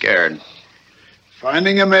pretty scared.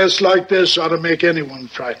 Finding a mess like this ought to make anyone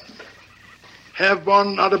frightened. Have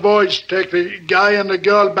one of the boys take the guy and the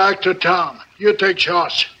girl back to town. You take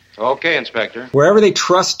charge. Okay, Inspector. Wherever they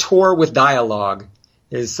trust Tor with dialogue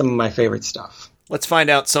is some of my favorite stuff. Let's find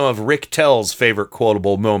out some of Rick Tell's favorite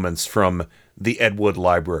quotable moments from the Ed Wood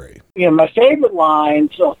Library. My favorite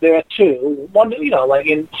lines, there are two. One,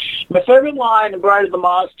 my favorite line in Bride of the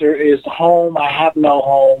Monster is "Home, I have no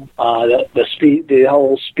home." The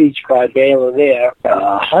whole speech by Baylor there,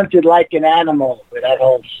 hunted like an animal with that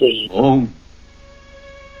whole scene. Oh.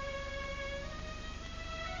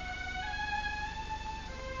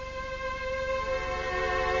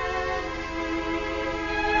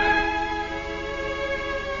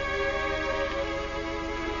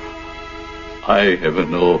 I have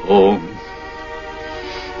no home.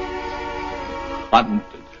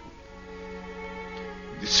 Hunted.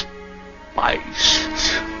 Despised.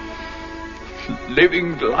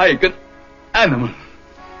 Living like an animal.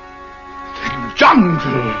 The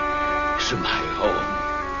jungle is my home.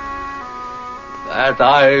 That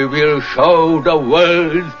I will show the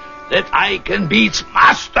world that I can be its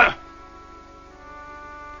master.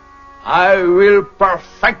 I will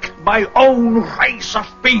perfect my own race of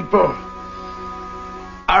people.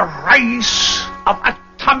 A race of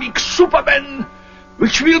atomic supermen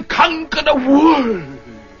which will conquer the world.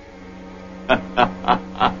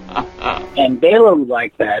 And Baylor would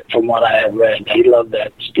like that, from what I have read. He loved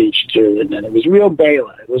that speech, too. And it was real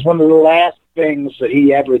Baylor. It was one of the last things that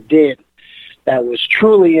he ever did that was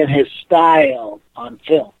truly in his style on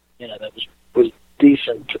film. That was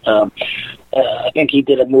wasn't. I think he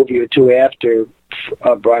did a movie or two after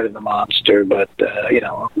Bride of the Monster, but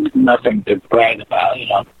nothing to brag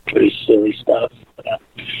about. Pretty silly stuff.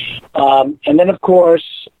 And then, of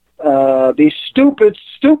course, these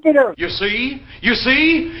stupider. You see,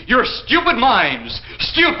 your stupid minds,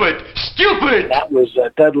 stupid. That was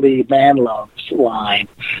Dudley Manlove's line.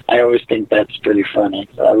 I always think that's pretty funny.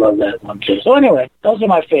 So I love that one too. So anyway, those are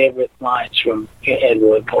my favorite lines from Ed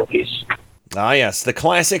Wood movies. Ah, yes, the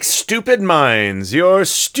classic Stupid Minds. You're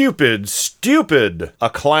stupid. A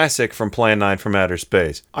classic from Plan 9 from Outer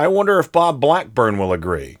Space. I wonder if Bob Blackburn will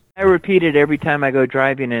agree. I repeat it every time I go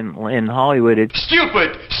driving in Hollywood. It's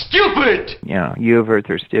stupid. You of Earth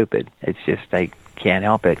are stupid. It's just, I can't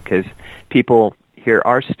help it, because people here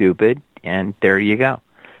are stupid, and there you go.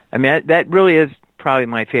 I mean, that really is probably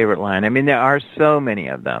my favorite line. I mean, there are so many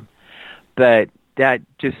of them, but that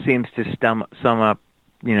just seems to sum up,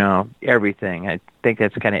 everything. I think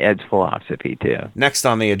that's kind of Ed's philosophy, too. Next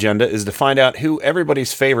on the agenda is to find out who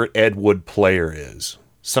everybody's favorite Ed Wood player is.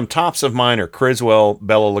 Some tops of mine are Criswell,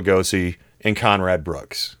 Bela Lugosi, and Conrad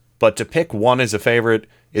Brooks. But to pick one as a favorite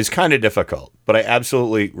is kind of difficult, but I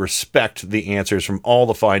absolutely respect the answers from all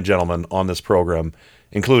the fine gentlemen on this program,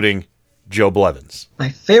 including Joe Blevins. My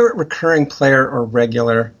favorite recurring player or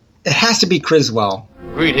regular, it has to be Criswell.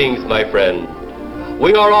 Greetings, my friend.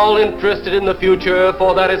 We are all interested in the future,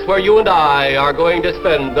 for that is where you and I are going to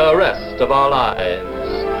spend the rest of our lives.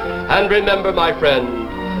 And remember, my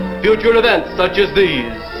friend, future events such as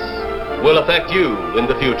these will affect you in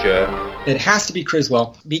the future. It has to be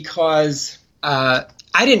Criswell, because I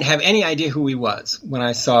didn't have any idea who he was when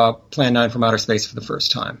I saw Plan 9 from Outer Space for the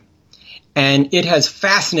first time. And it has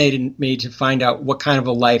fascinated me to find out what kind of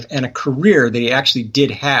a life and a career that he actually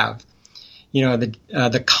did have.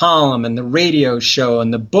 The column and the radio show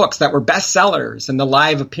and the books that were bestsellers and the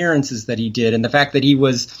live appearances that he did, and the fact that he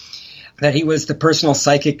was the personal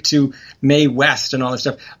psychic to Mae West and all this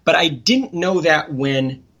stuff. But I didn't know that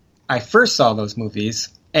when I first saw those movies,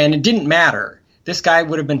 and it didn't matter. This guy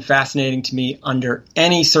would have been fascinating to me under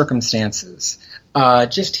any circumstances.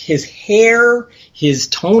 Just his hair, his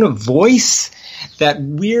tone of voice, that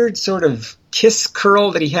weird sort of kiss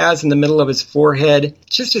curl that he has in the middle of his forehead,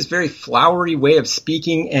 just his very flowery way of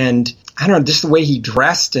speaking, and I don't know, just the way he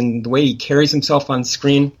dressed and the way he carries himself on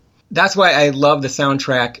screen. That's why I love the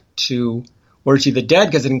soundtrack to Orgy of the Dead,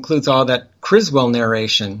 because it includes all that Criswell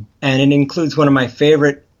narration, and it includes one of my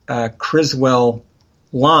favorite Criswell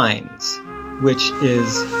lines, which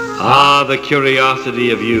is, "Ah, the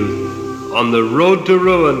curiosity of youth, on the road to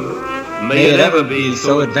ruin, may it ever be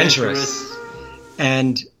so adventurous."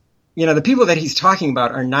 And, the people that he's talking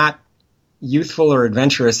about are not youthful or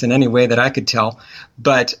adventurous in any way that I could tell,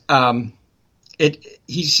 but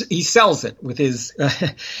he sells it with his,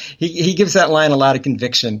 he gives that line a lot of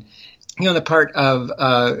conviction. The part of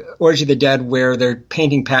Orgy of the Dead where they're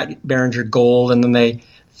painting Pat Berenger gold, and then they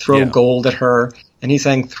throw gold at her, and he's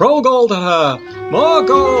saying, "Throw gold at her! More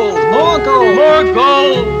gold! More gold! More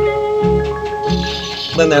gold!"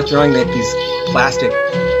 Then they're throwing these plastic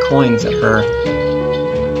coins at her.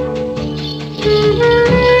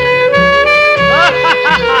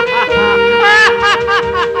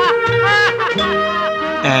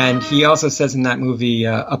 And he also says in that movie,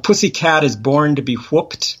 a pussycat is born to be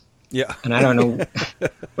whooped. Yeah. And I don't know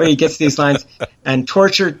where he gets these lines. And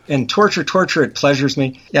torture, it pleasures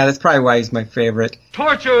me. Yeah, that's probably why he's my favorite.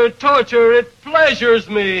 Torture, it pleasures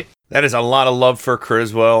me. That is a lot of love for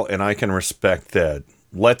Criswell, and I can respect that.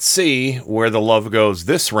 Let's see where the love goes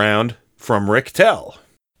this round from Rick Tell.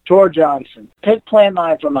 Tor Johnson. Take Plan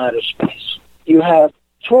 9 from Outer Space. You have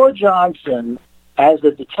Tor Johnson as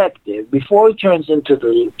a detective before he turns into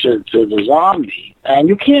the zombie, and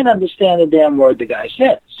you can't understand a damn word the guy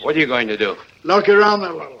says. What are you going to do? Look around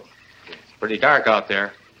a little. It's pretty dark out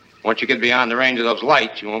there. Once you get beyond the range of those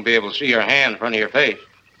lights, you won't be able to see your hand in front of your face.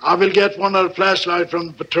 I will get one of the flashlights from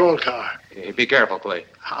the patrol car. Hey, be careful, Clay.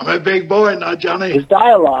 I'm a big boy now, Johnny. His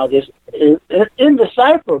dialogue is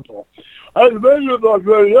indecipherable. I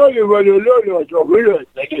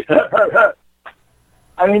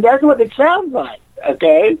mean, that's what it sounds like,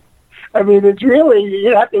 okay? I mean, it's really,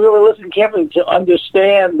 you have to really listen carefully to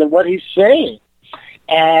understand what he's saying.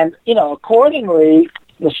 And, accordingly,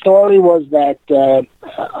 the story was that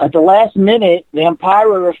at the last minute, the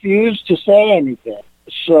Empire refused to say anything.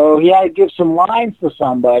 So he had to give some lines to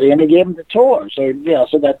somebody, and he gave him to Tor. So,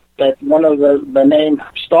 so that one of the named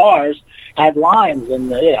stars had lines, and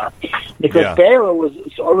because Bearer was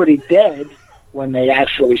already dead when they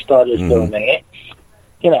actually started filming it,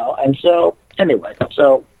 and so Anyway,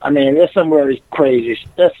 so, I mean, there's some crazy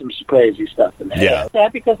stuff in there. Yeah.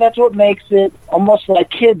 That because that's what makes it almost like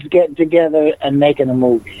kids getting together and making a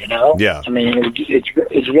movie, you know? Yeah. I mean,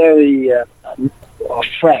 it's very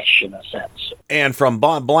fresh in a sense. And from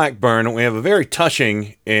Bob Blackburn, we have a very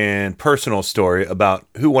touching and personal story about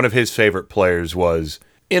who one of his favorite players was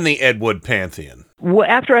in the Ed Wood pantheon. Well,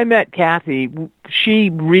 after I met Kathy,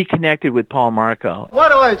 she reconnected with Paul Marco. Why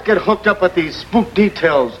do I get hooked up with these spook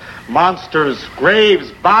details? Monsters,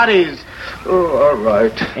 graves, bodies. Oh, all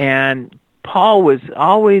right. And Paul was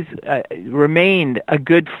always remained a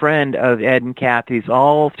good friend of Ed and Kathy's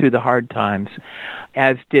all through the hard times,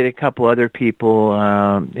 as did a couple other people,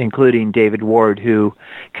 including David Ward, who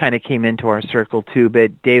kind of came into our circle too.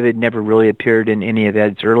 But David never really appeared in any of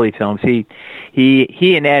Ed's early films. He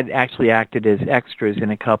and Ed actually acted as extras in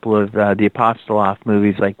a couple of the Apostoloff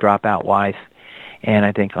movies, like Dropout Wife, and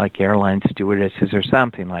I think like Airline Stewardesses or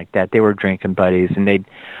something like that. They were drinking buddies, and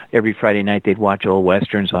every Friday night they'd watch old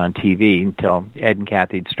westerns on TV until Ed and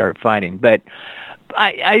Kathy'd start fighting. But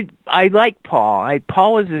I like Paul.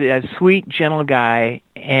 Paul was a sweet, gentle guy,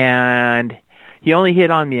 and he only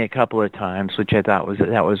hit on me a couple of times, which I thought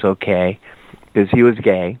was okay, because he was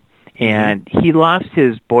gay. And he lost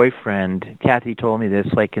his boyfriend. Kathy told me this,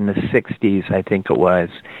 like in the 60s, I think it was.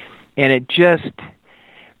 And it just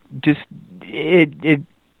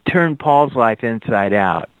turned Paul's life inside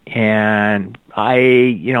out. And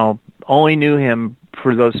I, only knew him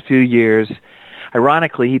for those few years.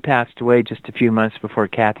 Ironically, he passed away just a few months before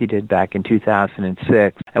Kathy did back in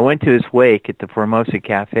 2006. I went to his wake at the Formosa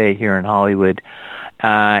Cafe here in Hollywood,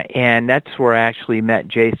 and that's where I actually met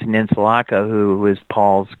Jason Insalaka, who was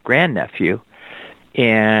Paul's grandnephew,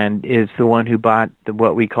 and is the one who bought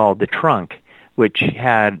what we called the trunk, which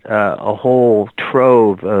had a whole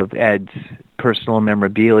trove of Ed's personal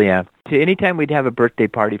memorabilia. Anytime we'd have a birthday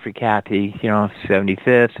party for Kathy,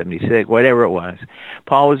 75th, 76th, whatever it was,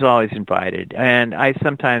 Paul was always invited. And I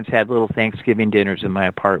sometimes had little Thanksgiving dinners in my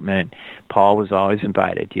apartment. Paul was always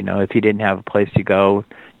invited. If he didn't have a place to go,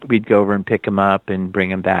 we'd go over and pick him up and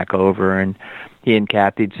bring him back over. And he and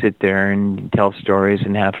Kathy'd sit there and tell stories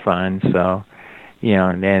and have fun. So,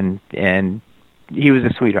 and he was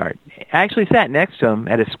a sweetheart. I actually sat next to him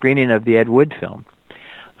at a screening of the Ed Wood film.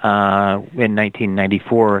 In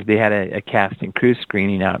 1994, they had a cast and crew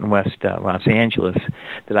screening out in West Los Angeles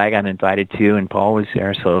that I got invited to, and Paul was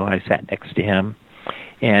there, so I sat next to him.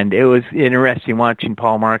 And it was interesting watching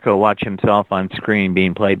Paul Marco watch himself on screen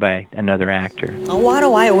being played by another actor. Oh, why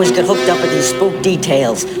do I always get hooked up with these spook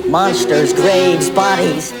details? Monsters, graves,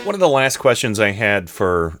 bodies. One of the last questions I had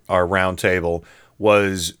for our roundtable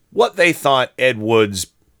was what they thought Ed Wood's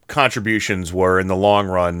contributions were in the long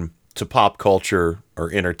run to pop culture or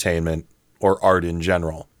entertainment or art in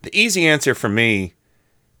general. The easy answer for me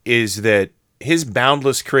is that his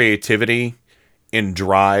boundless creativity and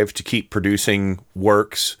drive to keep producing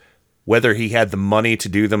works, whether he had the money to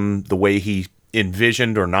do them the way he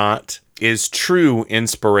envisioned or not, is true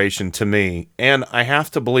inspiration to me. And I have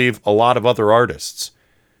to believe a lot of other artists,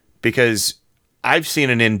 because I've seen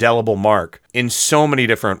an indelible mark in so many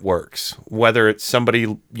different works, whether it's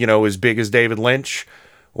somebody, as big as David Lynch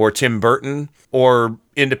or Tim Burton, or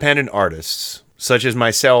independent artists such as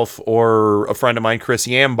myself or a friend of mine, Chris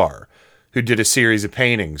Yambar, who did a series of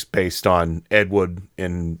paintings based on Ed Wood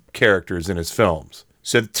and characters in his films.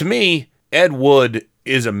 So to me, Ed Wood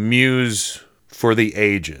is a muse for the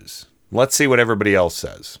ages. Let's see what everybody else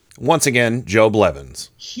says. Once again, Joe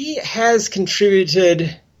Blevins. He has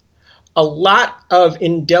contributed a lot of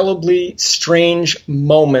indelibly strange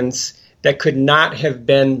moments that could not have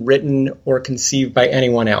been written or conceived by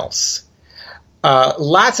anyone else.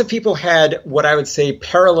 Lots of people had what I would say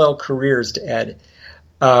parallel careers to Ed.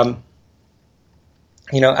 I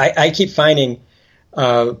keep finding,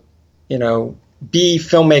 B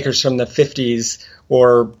filmmakers from the 50s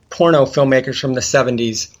or porno filmmakers from the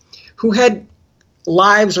 70s who had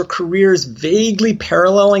lives or careers vaguely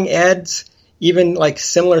paralleling Ed's, even like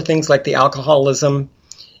similar things like the alcoholism,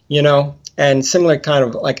 and similar kind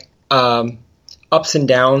of like ups and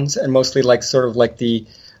downs, and mostly like sort of like the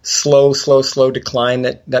slow decline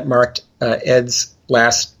that marked Ed's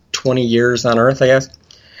last 20 years on Earth, I guess.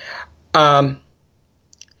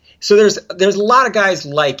 So there's a lot of guys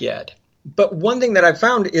like Ed, but one thing that I've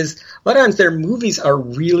found is a lot of times their movies are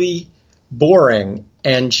really boring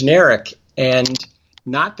and generic and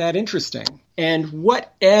not that interesting. And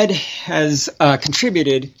what Ed has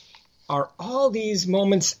contributed are all these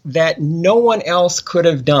moments that no one else could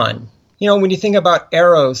have done. When you think about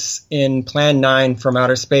Eros in Plan 9 from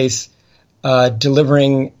Outer Space,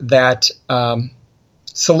 delivering that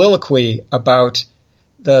soliloquy about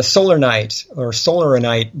the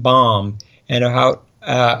Solaranite bomb, and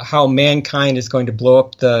how mankind is going to blow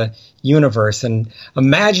up the universe. And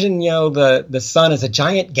imagine, the sun as a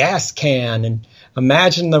giant gas can, and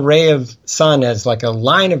imagine the ray of sun as like a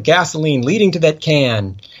line of gasoline leading to that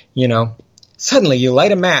can. Suddenly you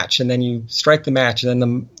light a match, and then you strike the match, and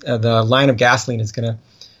then the line of gasoline is going to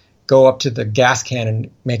go up to the gas can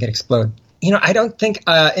and make it explode. I don't think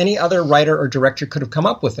any other writer or director could have come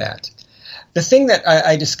up with that. The thing that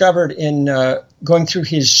I discovered in going through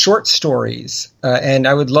his short stories, and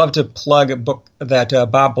I would love to plug a book that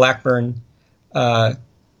Bob Blackburn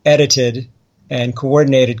edited and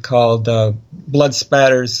coordinated called Blood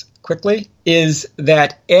Spatters Quickly, is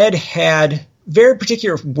that Ed had very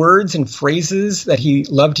particular words and phrases that he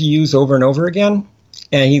loved to use over and over again.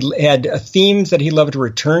 And he had themes that he loved to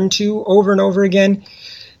return to over and over again.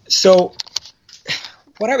 So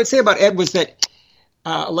what I would say about Ed was that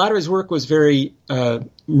a lot of his work was very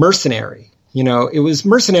mercenary. It was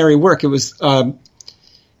mercenary work. It was,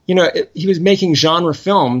 he was making genre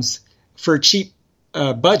films for cheap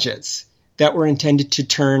budgets that were intended to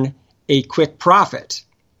turn a quick profit.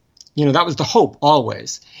 That was the hope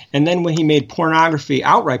always. And then when he made pornography,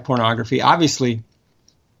 outright pornography, obviously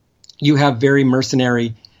you have very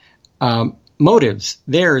mercenary motives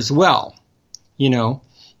there as well.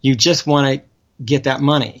 You just want to get that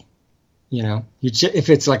money. If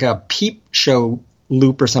it's like a peep show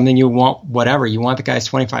loop or something, you want whatever. You want the guy's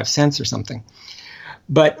 25 cents or something.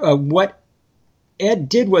 But what Ed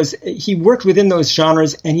did was he worked within those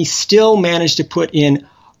genres, and he still managed to put in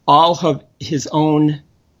all of his own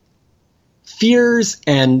fears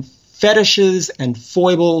and fetishes and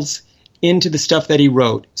foibles into the stuff that he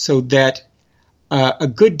wrote, so that a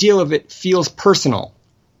good deal of it feels personal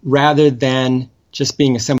rather than just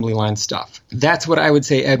being assembly line stuff. That's what I would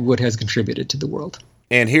say Ed Wood has contributed to the world.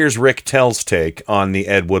 And here's Rick Tell's take on the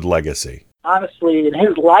Ed Wood legacy. Honestly, in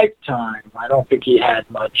his lifetime, I don't think he had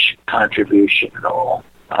much contribution at all.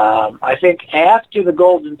 I think after The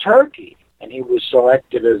Golden Turkey, and he was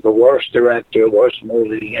selected as the worst director, worst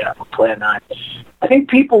movie, for Plan 9, I think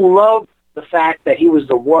people loved the fact that he was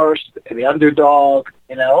the worst and the underdog,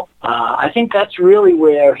 I think that's really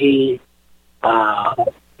where he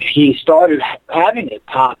started having a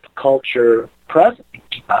pop culture presence,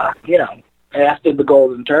 after The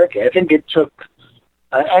Golden Turkey. I think it took,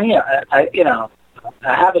 I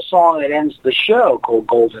have a song that ends the show called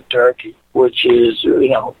Golden Turkey, which is,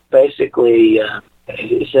 basically,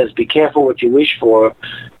 it says, be careful what you wish for.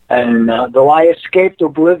 And though I escaped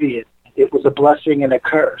oblivion, it was a blessing and a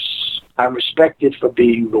curse. I'm respected for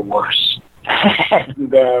being the worst.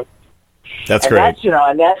 And, that's great. That's,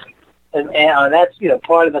 and that's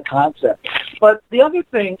part of the concept. But the other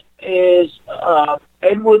thing is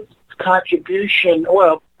Ed Wood's contribution.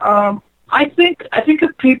 Well, I think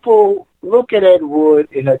if people look at Ed Wood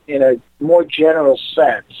in a more general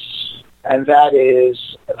sense, and that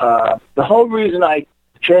is the whole reason I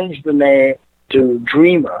changed the name to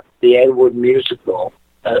Dreamer, the Ed Wood musical,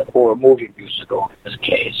 or movie musical in this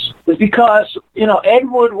case, was because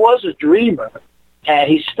Ed Wood was a dreamer,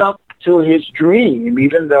 and he stuck to his dream,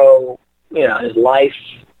 even though his life,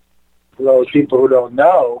 for those people who don't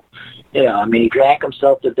know, he drank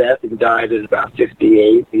himself to death and died at about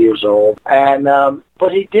 58 years old. And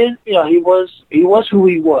but he did, he was who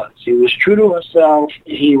he was. He was true to himself.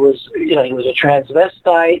 He was, he was a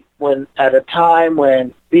transvestite at a time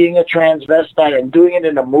when being a transvestite and doing it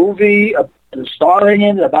in a movie and starring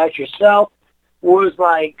in it about yourself was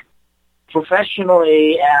like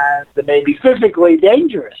professionally and maybe physically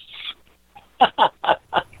dangerous.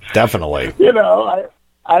 Definitely. Rock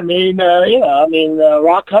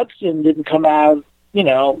Hudson didn't come out,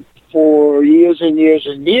 for years and years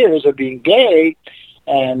and years of being gay.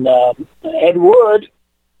 And Ed Wood,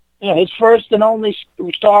 his first and only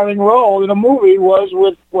starring role in a movie was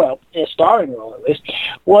a starring role at least,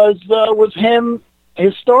 was him,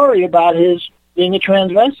 his story about his being a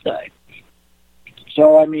transvestite.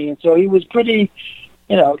 So, so he was pretty,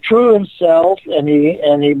 true to himself, and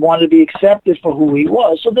he wanted to be accepted for who he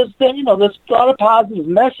was. So there's a lot of positive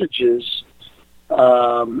messages,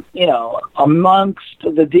 amongst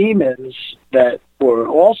the demons that were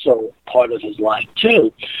also part of his life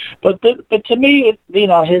too. But to me,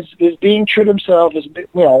 his being true to himself, his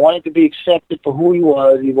wanting to be accepted for who he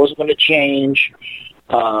wasn't going to change,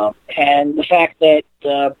 and the fact that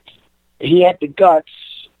he had the guts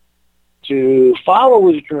to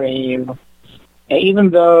follow his dream. Even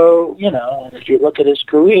though, if you look at his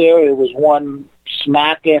career, it was one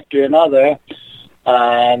smack after another.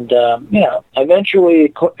 And,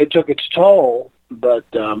 eventually it took its toll. But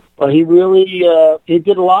he really he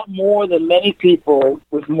did a lot more than many people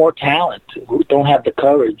with more talent who don't have the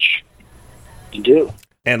courage to do.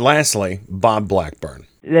 And lastly, Bob Blackburn.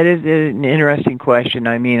 That is an interesting question.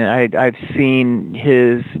 I mean, I've seen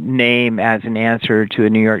his name as an answer to a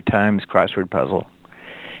New York Times crossword puzzle.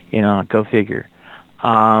 You know, go figure.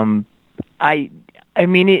 I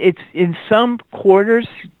mean, it's in some quarters,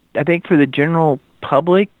 I think for the general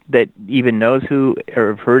public that even knows who or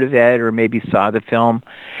have heard of Ed or maybe saw the film,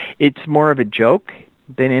 it's more of a joke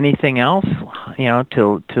than anything else, you know,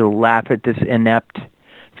 to laugh at this inept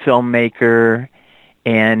filmmaker,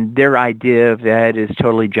 and their idea of Ed is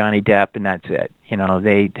totally Johnny Depp, and that's it. You know,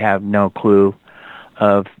 they have no clue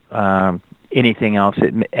of anything else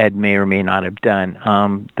that Ed may or may not have done.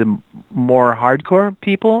 The more hardcore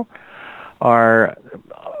people are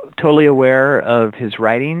totally aware of his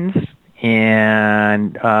writings,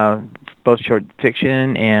 and both short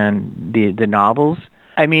fiction and the novels.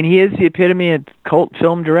 I mean, he is the epitome of cult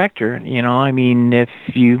film director. You know, I mean, if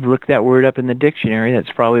you look that word up in the dictionary,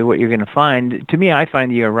 that's probably what you're going to find. To me, I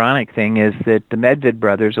find the ironic thing is that the Medved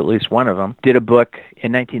brothers, at least one of them, did a book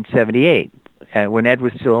in 1978 when Ed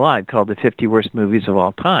was still alive called The 50 Worst Movies of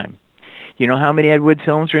All Time. You know how many Ed Wood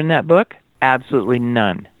films are in that book? Absolutely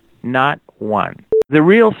none. Not one. The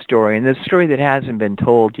real story, and the story that hasn't been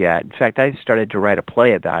told yet, in fact, I started to write a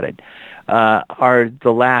play about it, are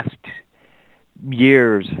the last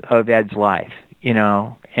years of Ed's life, you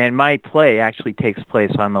know. And my play actually takes place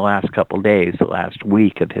on the last couple of days, the last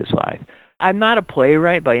week of his life. I'm not a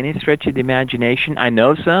playwright by any stretch of the imagination. I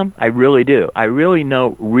know some. I really do. I really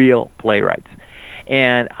know real playwrights.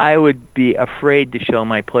 And I would be afraid to show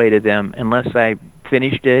my play to them unless I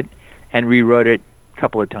finished it and rewrote it a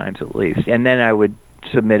couple of times at least. And then I would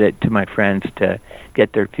submit it to my friends to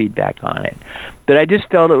get their feedback on it. But I just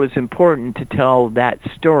felt it was important to tell that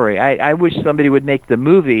story. I wish somebody would make the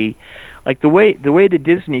movie like the way the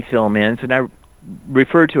Disney film ends, and I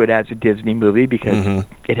refer to it as a Disney movie because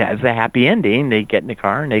it has a happy ending. They get in the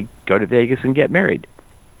car and they go to Vegas and get married.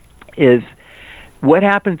 Is what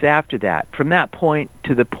happens after that, from that point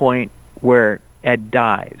to the point where Ed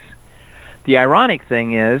dies. The ironic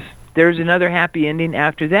thing is there's another happy ending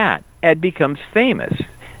after that. Ed becomes famous.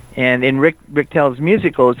 And in Rick Tell's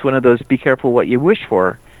musical, it's one of those be careful what you wish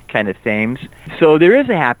for kind of themes. So there is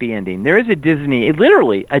a happy ending. There is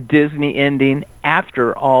literally a Disney ending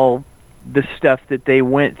after all the stuff that they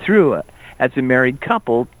went through as a married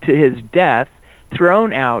couple to his death,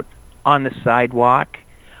 thrown out on the sidewalk,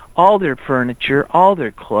 all their furniture, all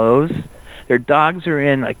their clothes. Their dogs are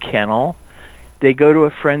in a kennel. They go to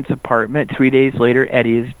a friend's apartment. 3 days later,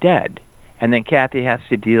 Eddie is dead. And then Kathy has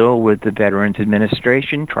to deal with the Veterans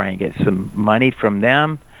Administration, try and get some money from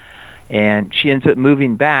them. And she ends up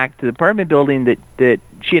moving back to the apartment building that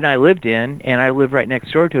she and I lived in, and I live right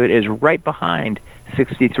next door to it, is right behind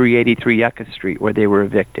 6383 Yucca Street, where they were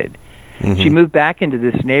evicted. She moved back into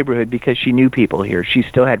this neighborhood because she knew people here. She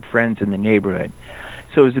still had friends in the neighborhood.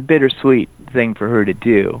 So it was a bittersweet thing for her to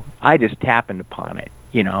do. I just happened upon it,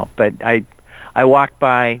 you know, but I walked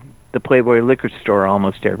by the Playboy liquor store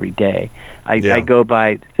almost every day. I go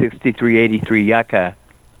by 6383 Yucca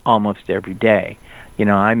almost every day. You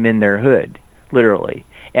know, I'm in their hood, literally.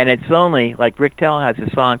 And it's only, like Rick Tell has a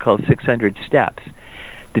song called 600 Steps.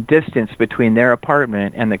 The distance between their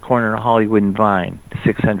apartment and the corner of Hollywood and Vine,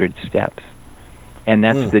 600 steps. And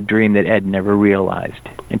that's the dream that Ed never realized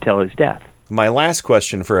until his death. My last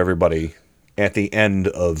question for everybody at the end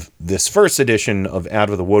of this first edition of Out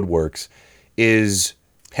of the Woodworks is,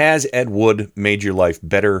 has Ed Wood made your life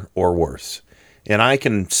better or worse? And I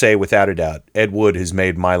can say without a doubt, Ed Wood has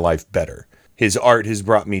made my life better. His art has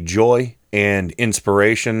brought me joy and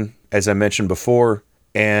inspiration, as I mentioned before,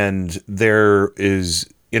 and there is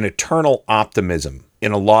an eternal optimism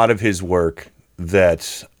in a lot of his work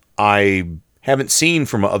that I haven't seen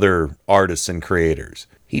from other artists and creators.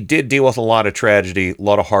 He did deal with a lot of tragedy, a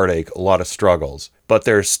lot of heartache, a lot of struggles, but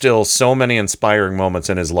there's still so many inspiring moments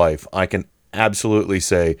in his life. I can absolutely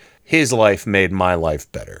say his life made my life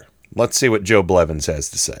better. Let's see what Joe Blevins has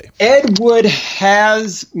to say. Ed Wood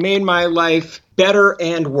has made my life better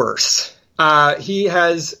and worse. He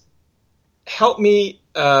has helped me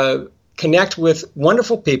connect with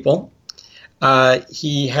wonderful people.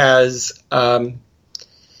 He has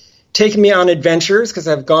taken me on adventures because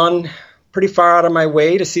I've gone pretty far out of my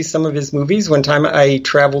way to see some of his movies. One time I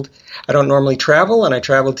traveled, I don't normally travel, and I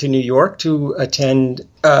traveled to New York to attend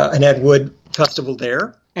an Ed Wood festival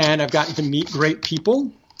there. And I've gotten to meet great people.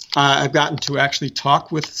 I've gotten to actually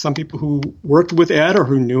talk with some people who worked with Ed or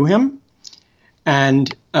who knew him.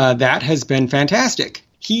 And that has been fantastic.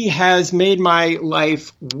 He has made my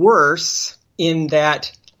life worse in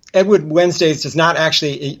that Ed Wood Wednesdays does not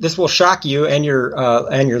actually, this will shock you and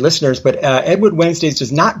your listeners, but Ed Wood Wednesdays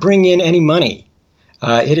does not bring in any money.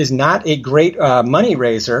 It is not a great money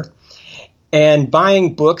raiser. And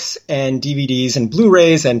buying books and DVDs and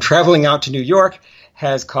Blu-rays and traveling out to New York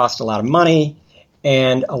has cost a lot of money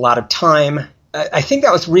and a lot of time. I think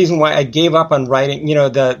that was the reason why I gave up on writing,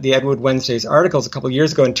 the Ed Wood Wednesdays articles a couple of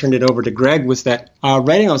years ago and turned it over to Greg, was that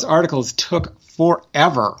writing those articles took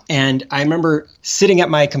forever. And I remember sitting at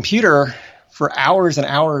my computer for hours and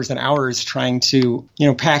hours and hours trying to,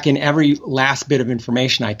 pack in every last bit of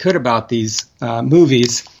information I could about these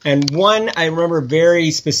movies. And one I remember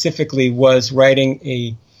very specifically was writing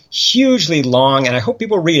a hugely long, and I hope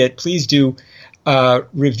people read it, please do,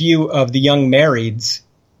 review of The Young Marrieds,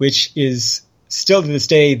 which is still to this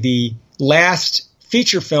day the last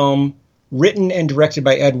feature film written and directed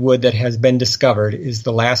by Ed Wood that has been discovered is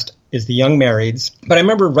The Young Marrieds. But I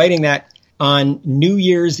remember writing that on New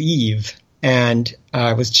Year's Eve, and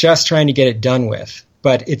I was just trying to get it done with.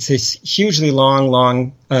 But it's this hugely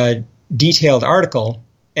long, detailed article.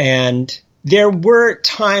 And there were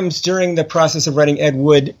times during the process of writing Ed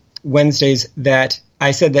Wood Wednesdays that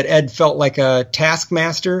I said that Ed felt like a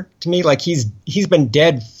taskmaster to me. Like he's been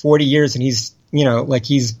dead 40 years and he's, like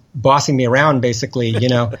he's bossing me around basically,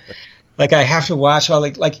 Like I have to watch all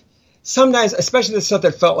like sometimes, especially the stuff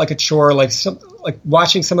that felt like a chore, like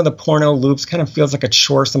watching some of the porno loops kind of feels like a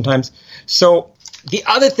chore sometimes. So the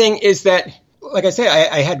other thing is that, like I say,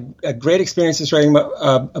 I had great experiences writing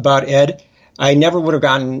about Ed. I never would have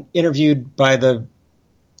gotten interviewed by the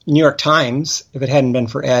New York Times if it hadn't been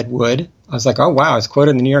for Ed Wood. I was like, oh, wow, I was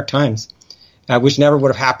quoted in the New York Times, which never would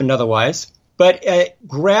have happened otherwise. But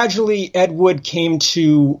gradually, Ed Wood came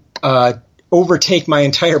to overtake my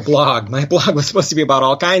entire blog. My blog was supposed to be about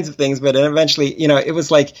all kinds of things, but eventually, it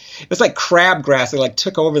was like crabgrass. It like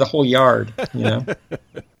took over the whole yard.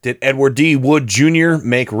 Did Edward D. Wood Jr.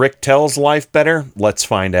 make Rick Tell's life better? Let's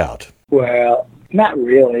find out. Well, not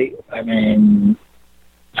really. I mean,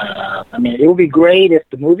 it would be great if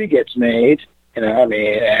the movie gets made.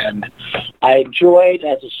 And I enjoyed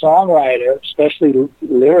as a songwriter, especially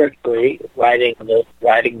lyrically, writing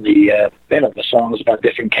the songs about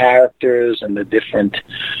different characters and the different,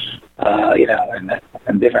 and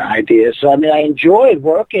different ideas. So I enjoyed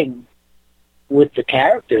working with the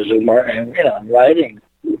characters and writing.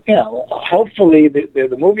 Hopefully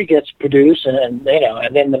the movie gets produced and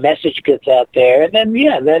then the message gets out there, and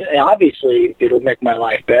then obviously it'll make my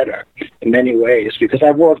life better in many ways because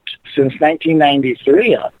I've worked since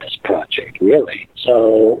 1993 on this project, really.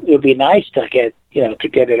 So it would be nice to get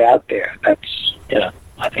it out there. That's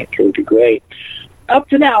I think it would be great. Up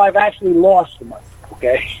to now, I've actually lost the money.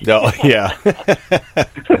 Okay. Oh yeah.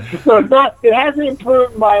 So it hasn't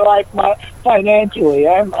improved my life financially.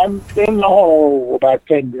 I'm in the hole about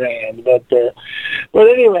 $10,000, but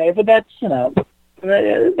anyway,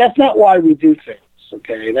 that's not why we do things.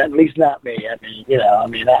 Okay, at least not me. You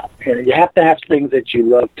have to have things that you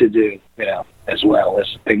love to do, as well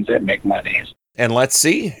as things that make money. And let's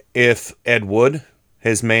see if Ed Wood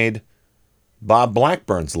has made Bob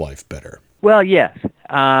Blackburn's life better. Well, yes,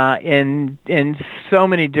 in so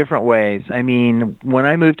many different ways. When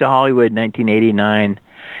I moved to Hollywood in 1989,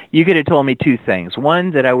 you could have told me two things.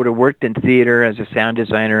 One, that I would have worked in theater as a sound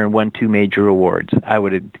designer and won 2 major awards. I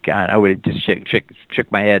would have just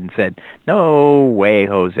shook my head and said, no way,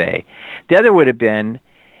 Jose. The other would have been,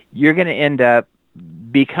 you're going to end up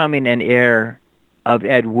becoming an heir of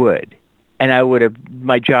Ed Wood. And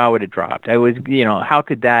my jaw would have dropped. How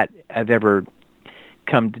could that have ever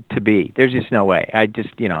come to be? There's just no way.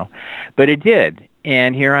 But it did.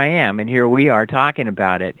 And here I am, and here we are talking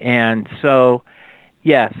about it. And so,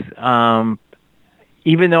 yes,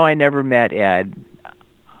 even though I never met Ed,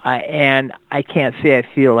 I can't say I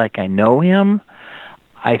feel like I know him.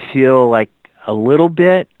 I feel like a little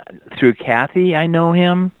bit through Kathy I know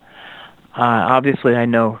him. Obviously, I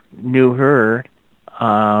knew her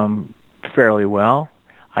fairly well,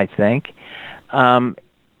 I think.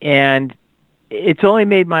 And it's only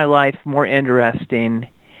made my life more interesting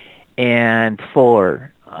and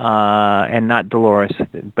fuller, and not Dolores,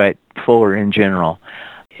 but fuller in general.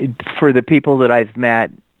 For the people that I've met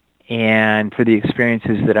and for the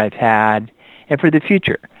experiences that I've had and for the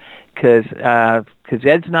future. Because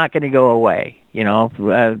Ed's not going to go away.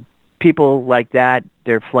 People like that,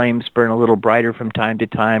 their flames burn a little brighter from time to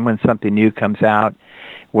time when something new comes out,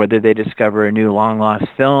 whether they discover a new long-lost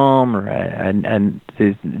film or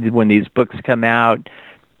when these books come out,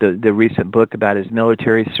 the recent book about his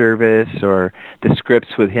military service or the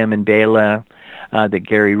scripts with him and Bela. that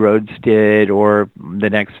Gary Rhodes did, or the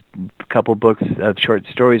next couple books of short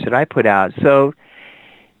stories that I put out. So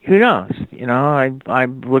who knows? I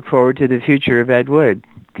look forward to the future of Ed Wood,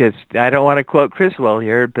 because I don't want to quote Criswell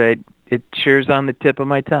here, but it sure's on the tip of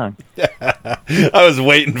my tongue. I was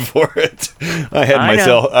waiting for it. I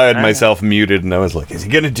had myself muted, and I was like, "Is he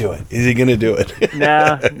going to do it? Is he going to do it?"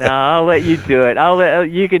 No, I'll let you do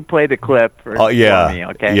it. You can play the clip for me,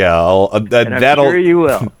 okay? Yeah, I'm sure you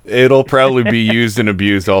will. It'll probably be used and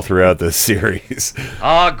abused all throughout this series.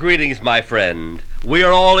 Greetings, my friend. We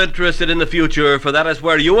are all interested in the future, for that is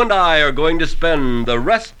where you and I are going to spend the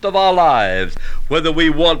rest of our lives, whether we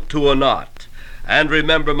want to or not. And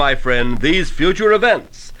remember, my friend, these future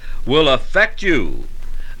events will affect you.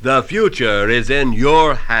 The future is in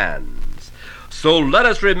your hands. So let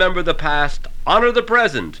us remember the past, honor the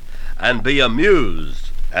present, and be amused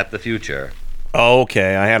at the future.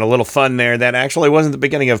 Okay, I had a little fun there. That actually wasn't the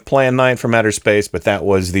beginning of Plan 9 from Outer Space, but that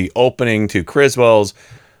was the opening to Criswell's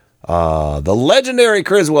The legendary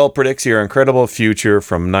Criswell predicts your incredible future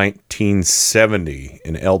from 1970,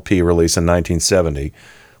 an LP release in 1970,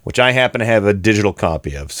 which I happen to have a digital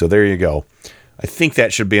copy of. So there you go. I think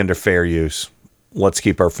that should be under fair use. Let's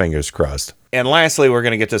keep our fingers crossed. And lastly, we're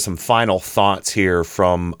going to get to some final thoughts here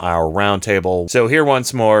from our roundtable. So here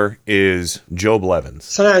once more is Joe Blevins.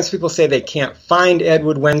 Sometimes people say they can't find Ed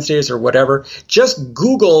Wood Wednesdays or whatever. Just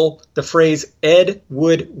Google the phrase Ed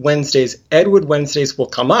Wood Wednesdays. Ed Wood Wednesdays will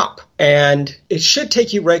come up. And it should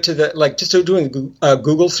take you right to the, just doing a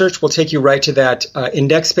Google search will take you right to that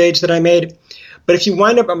index page that I made. But if you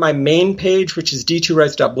wind up on my main page, which is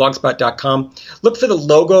d2writes.blogspot.com, look for the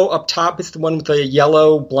logo up top. It's the one with the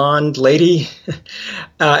yellow blonde lady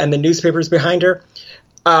and the newspapers behind her.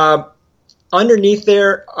 Underneath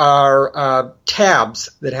there are tabs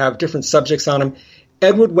that have different subjects on them.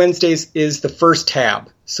 Ed Wood Wednesdays is the first tab,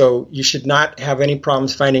 so you should not have any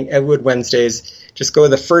problems finding Ed Wood Wednesdays. Just go to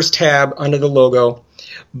the first tab under the logo.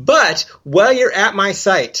 But while you're at my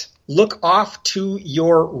site, look off to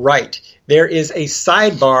your right. There is a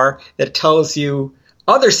sidebar that tells you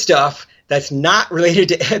other stuff that's not related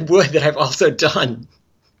to Ed Wood that I've also done.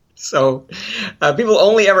 So people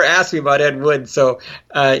only ever ask me about Ed Wood. So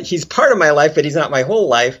he's part of my life, but he's not my whole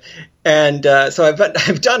life. And so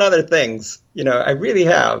I've done other things. I really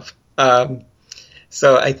have.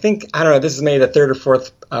 So I think, I don't know, this is maybe the third or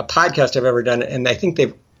fourth podcast I've ever done. And I think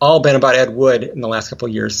they've all been about Ed Wood in the last couple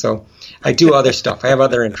of years. So I do other stuff. I have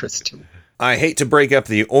other interests too. I hate to break up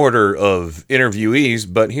the order of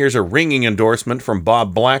interviewees, but here's a ringing endorsement from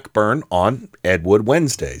Bob Blackburn on Ed Wood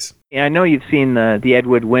Wednesdays. Yeah, I know you've seen the Ed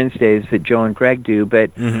Wood Wednesdays that Joe and Greg do, but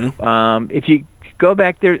if you go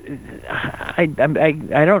back there, I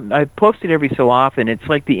post it every so often. It's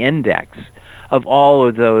like the index of all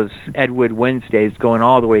of those Ed Wood Wednesdays going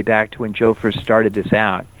all the way back to when Joe first started this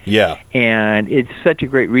out. Yeah. And it's such a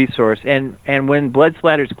great resource. And when Blood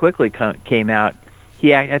Splatters Quickly came out,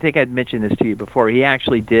 I think I'd mentioned this to you before, he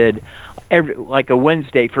actually did a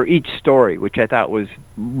Wednesday for each story, which I thought was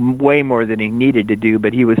way more than he needed to do,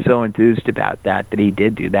 but he was so enthused about that he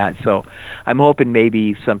did do that. So I'm hoping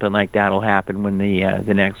maybe something like that will happen when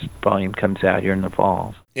the next volume comes out here in the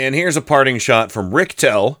fall. And here's a parting shot from Rick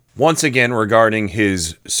Tell, once again regarding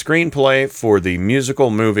his screenplay for the musical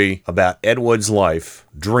movie about Ed Wood's life,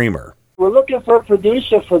 Dreamer. We're looking for a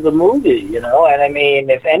producer for the movie, and I mean,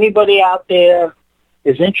 if anybody out there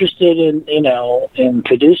is interested in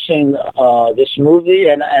producing this movie,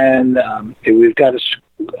 and we've got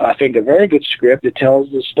I think a very good script that tells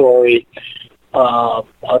the story. The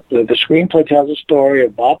screenplay tells the story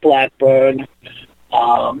of Bob Blackburn,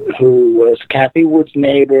 who was Kathy Wood's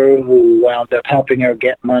neighbor, who wound up helping her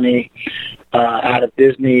get money out of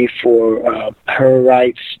Disney for her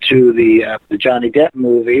rights to the Johnny Depp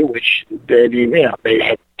movie, which they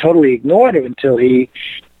had totally ignored it until he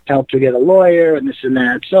helped to get a lawyer and this and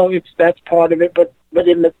that. So that's part of it. But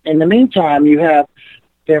in the meantime, you have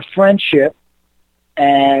their friendship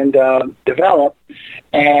and develop,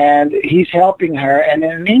 and he's helping her. And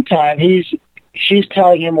in the meantime, she's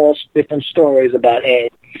telling him all different stories about Ed.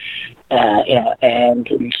 And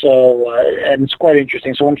it's quite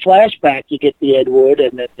interesting. So in flashback, you get the Ed Wood,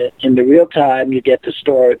 and in the real time, you get the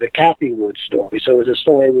story, the Kathy Wood story. So it's a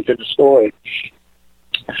story within a story.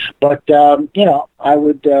 But, I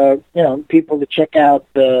would, people to check out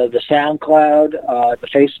the SoundCloud, the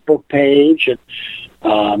Facebook page, and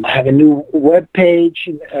I have a new web page,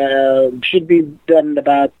 should be done in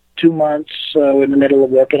about 2 months, so in the middle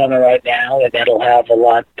of working on it right now, and that'll have a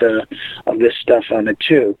lot of this stuff on it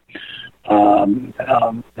too. A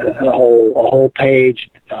whole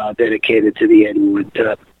page dedicated to the Ed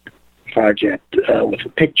Wood project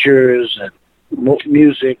with pictures and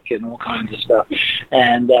music and all kinds of stuff.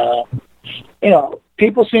 And,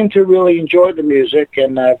 people seem to really enjoy the music.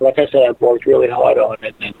 And like I said, I've worked really hard on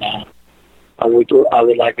it. And I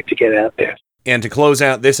would like it to get out there. And to close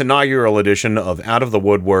out this inaugural edition of Out of the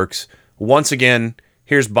Woodworks, once again,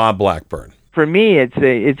 here's Bob Blackburn. For me,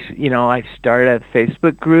 I started a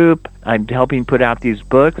Facebook group. I'm helping put out these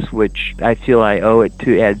books, which I feel I owe it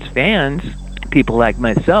to Ed's fans, people like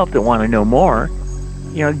myself that want to know more.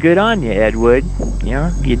 Good on you, Ed Wood.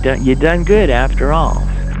 You done good after all.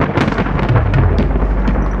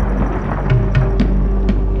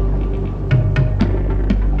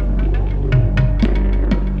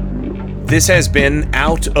 This has been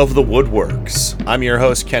Out of the Woodworks. I'm your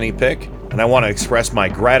host, Kenny Pick, and I want to express my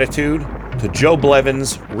gratitude to Joe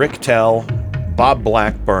Blevins, Rick Tell, Bob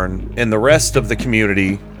Blackburn, and the rest of the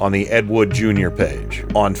community on the Ed Wood Jr. page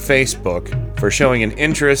on Facebook for showing an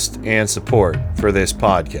interest and support for this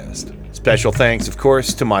podcast. Special thanks, of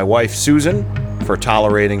course, to my wife, Susan, for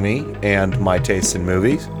tolerating me and my tastes in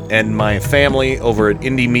movies, and my family over at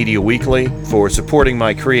Indie Media Weekly for supporting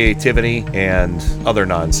my creativity and other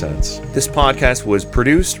nonsense. This podcast was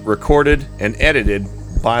produced, recorded, and edited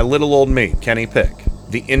by little old me, Kenny Pick.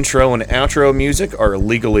 The intro and outro music are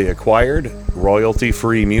legally acquired,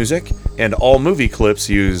 royalty-free music, and all movie clips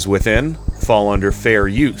used within fall under fair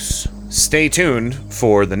use. Stay tuned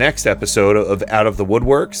for the next episode of Out of the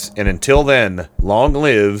Woodworks, and until then, long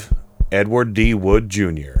live Edward D. Wood,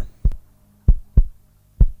 Jr.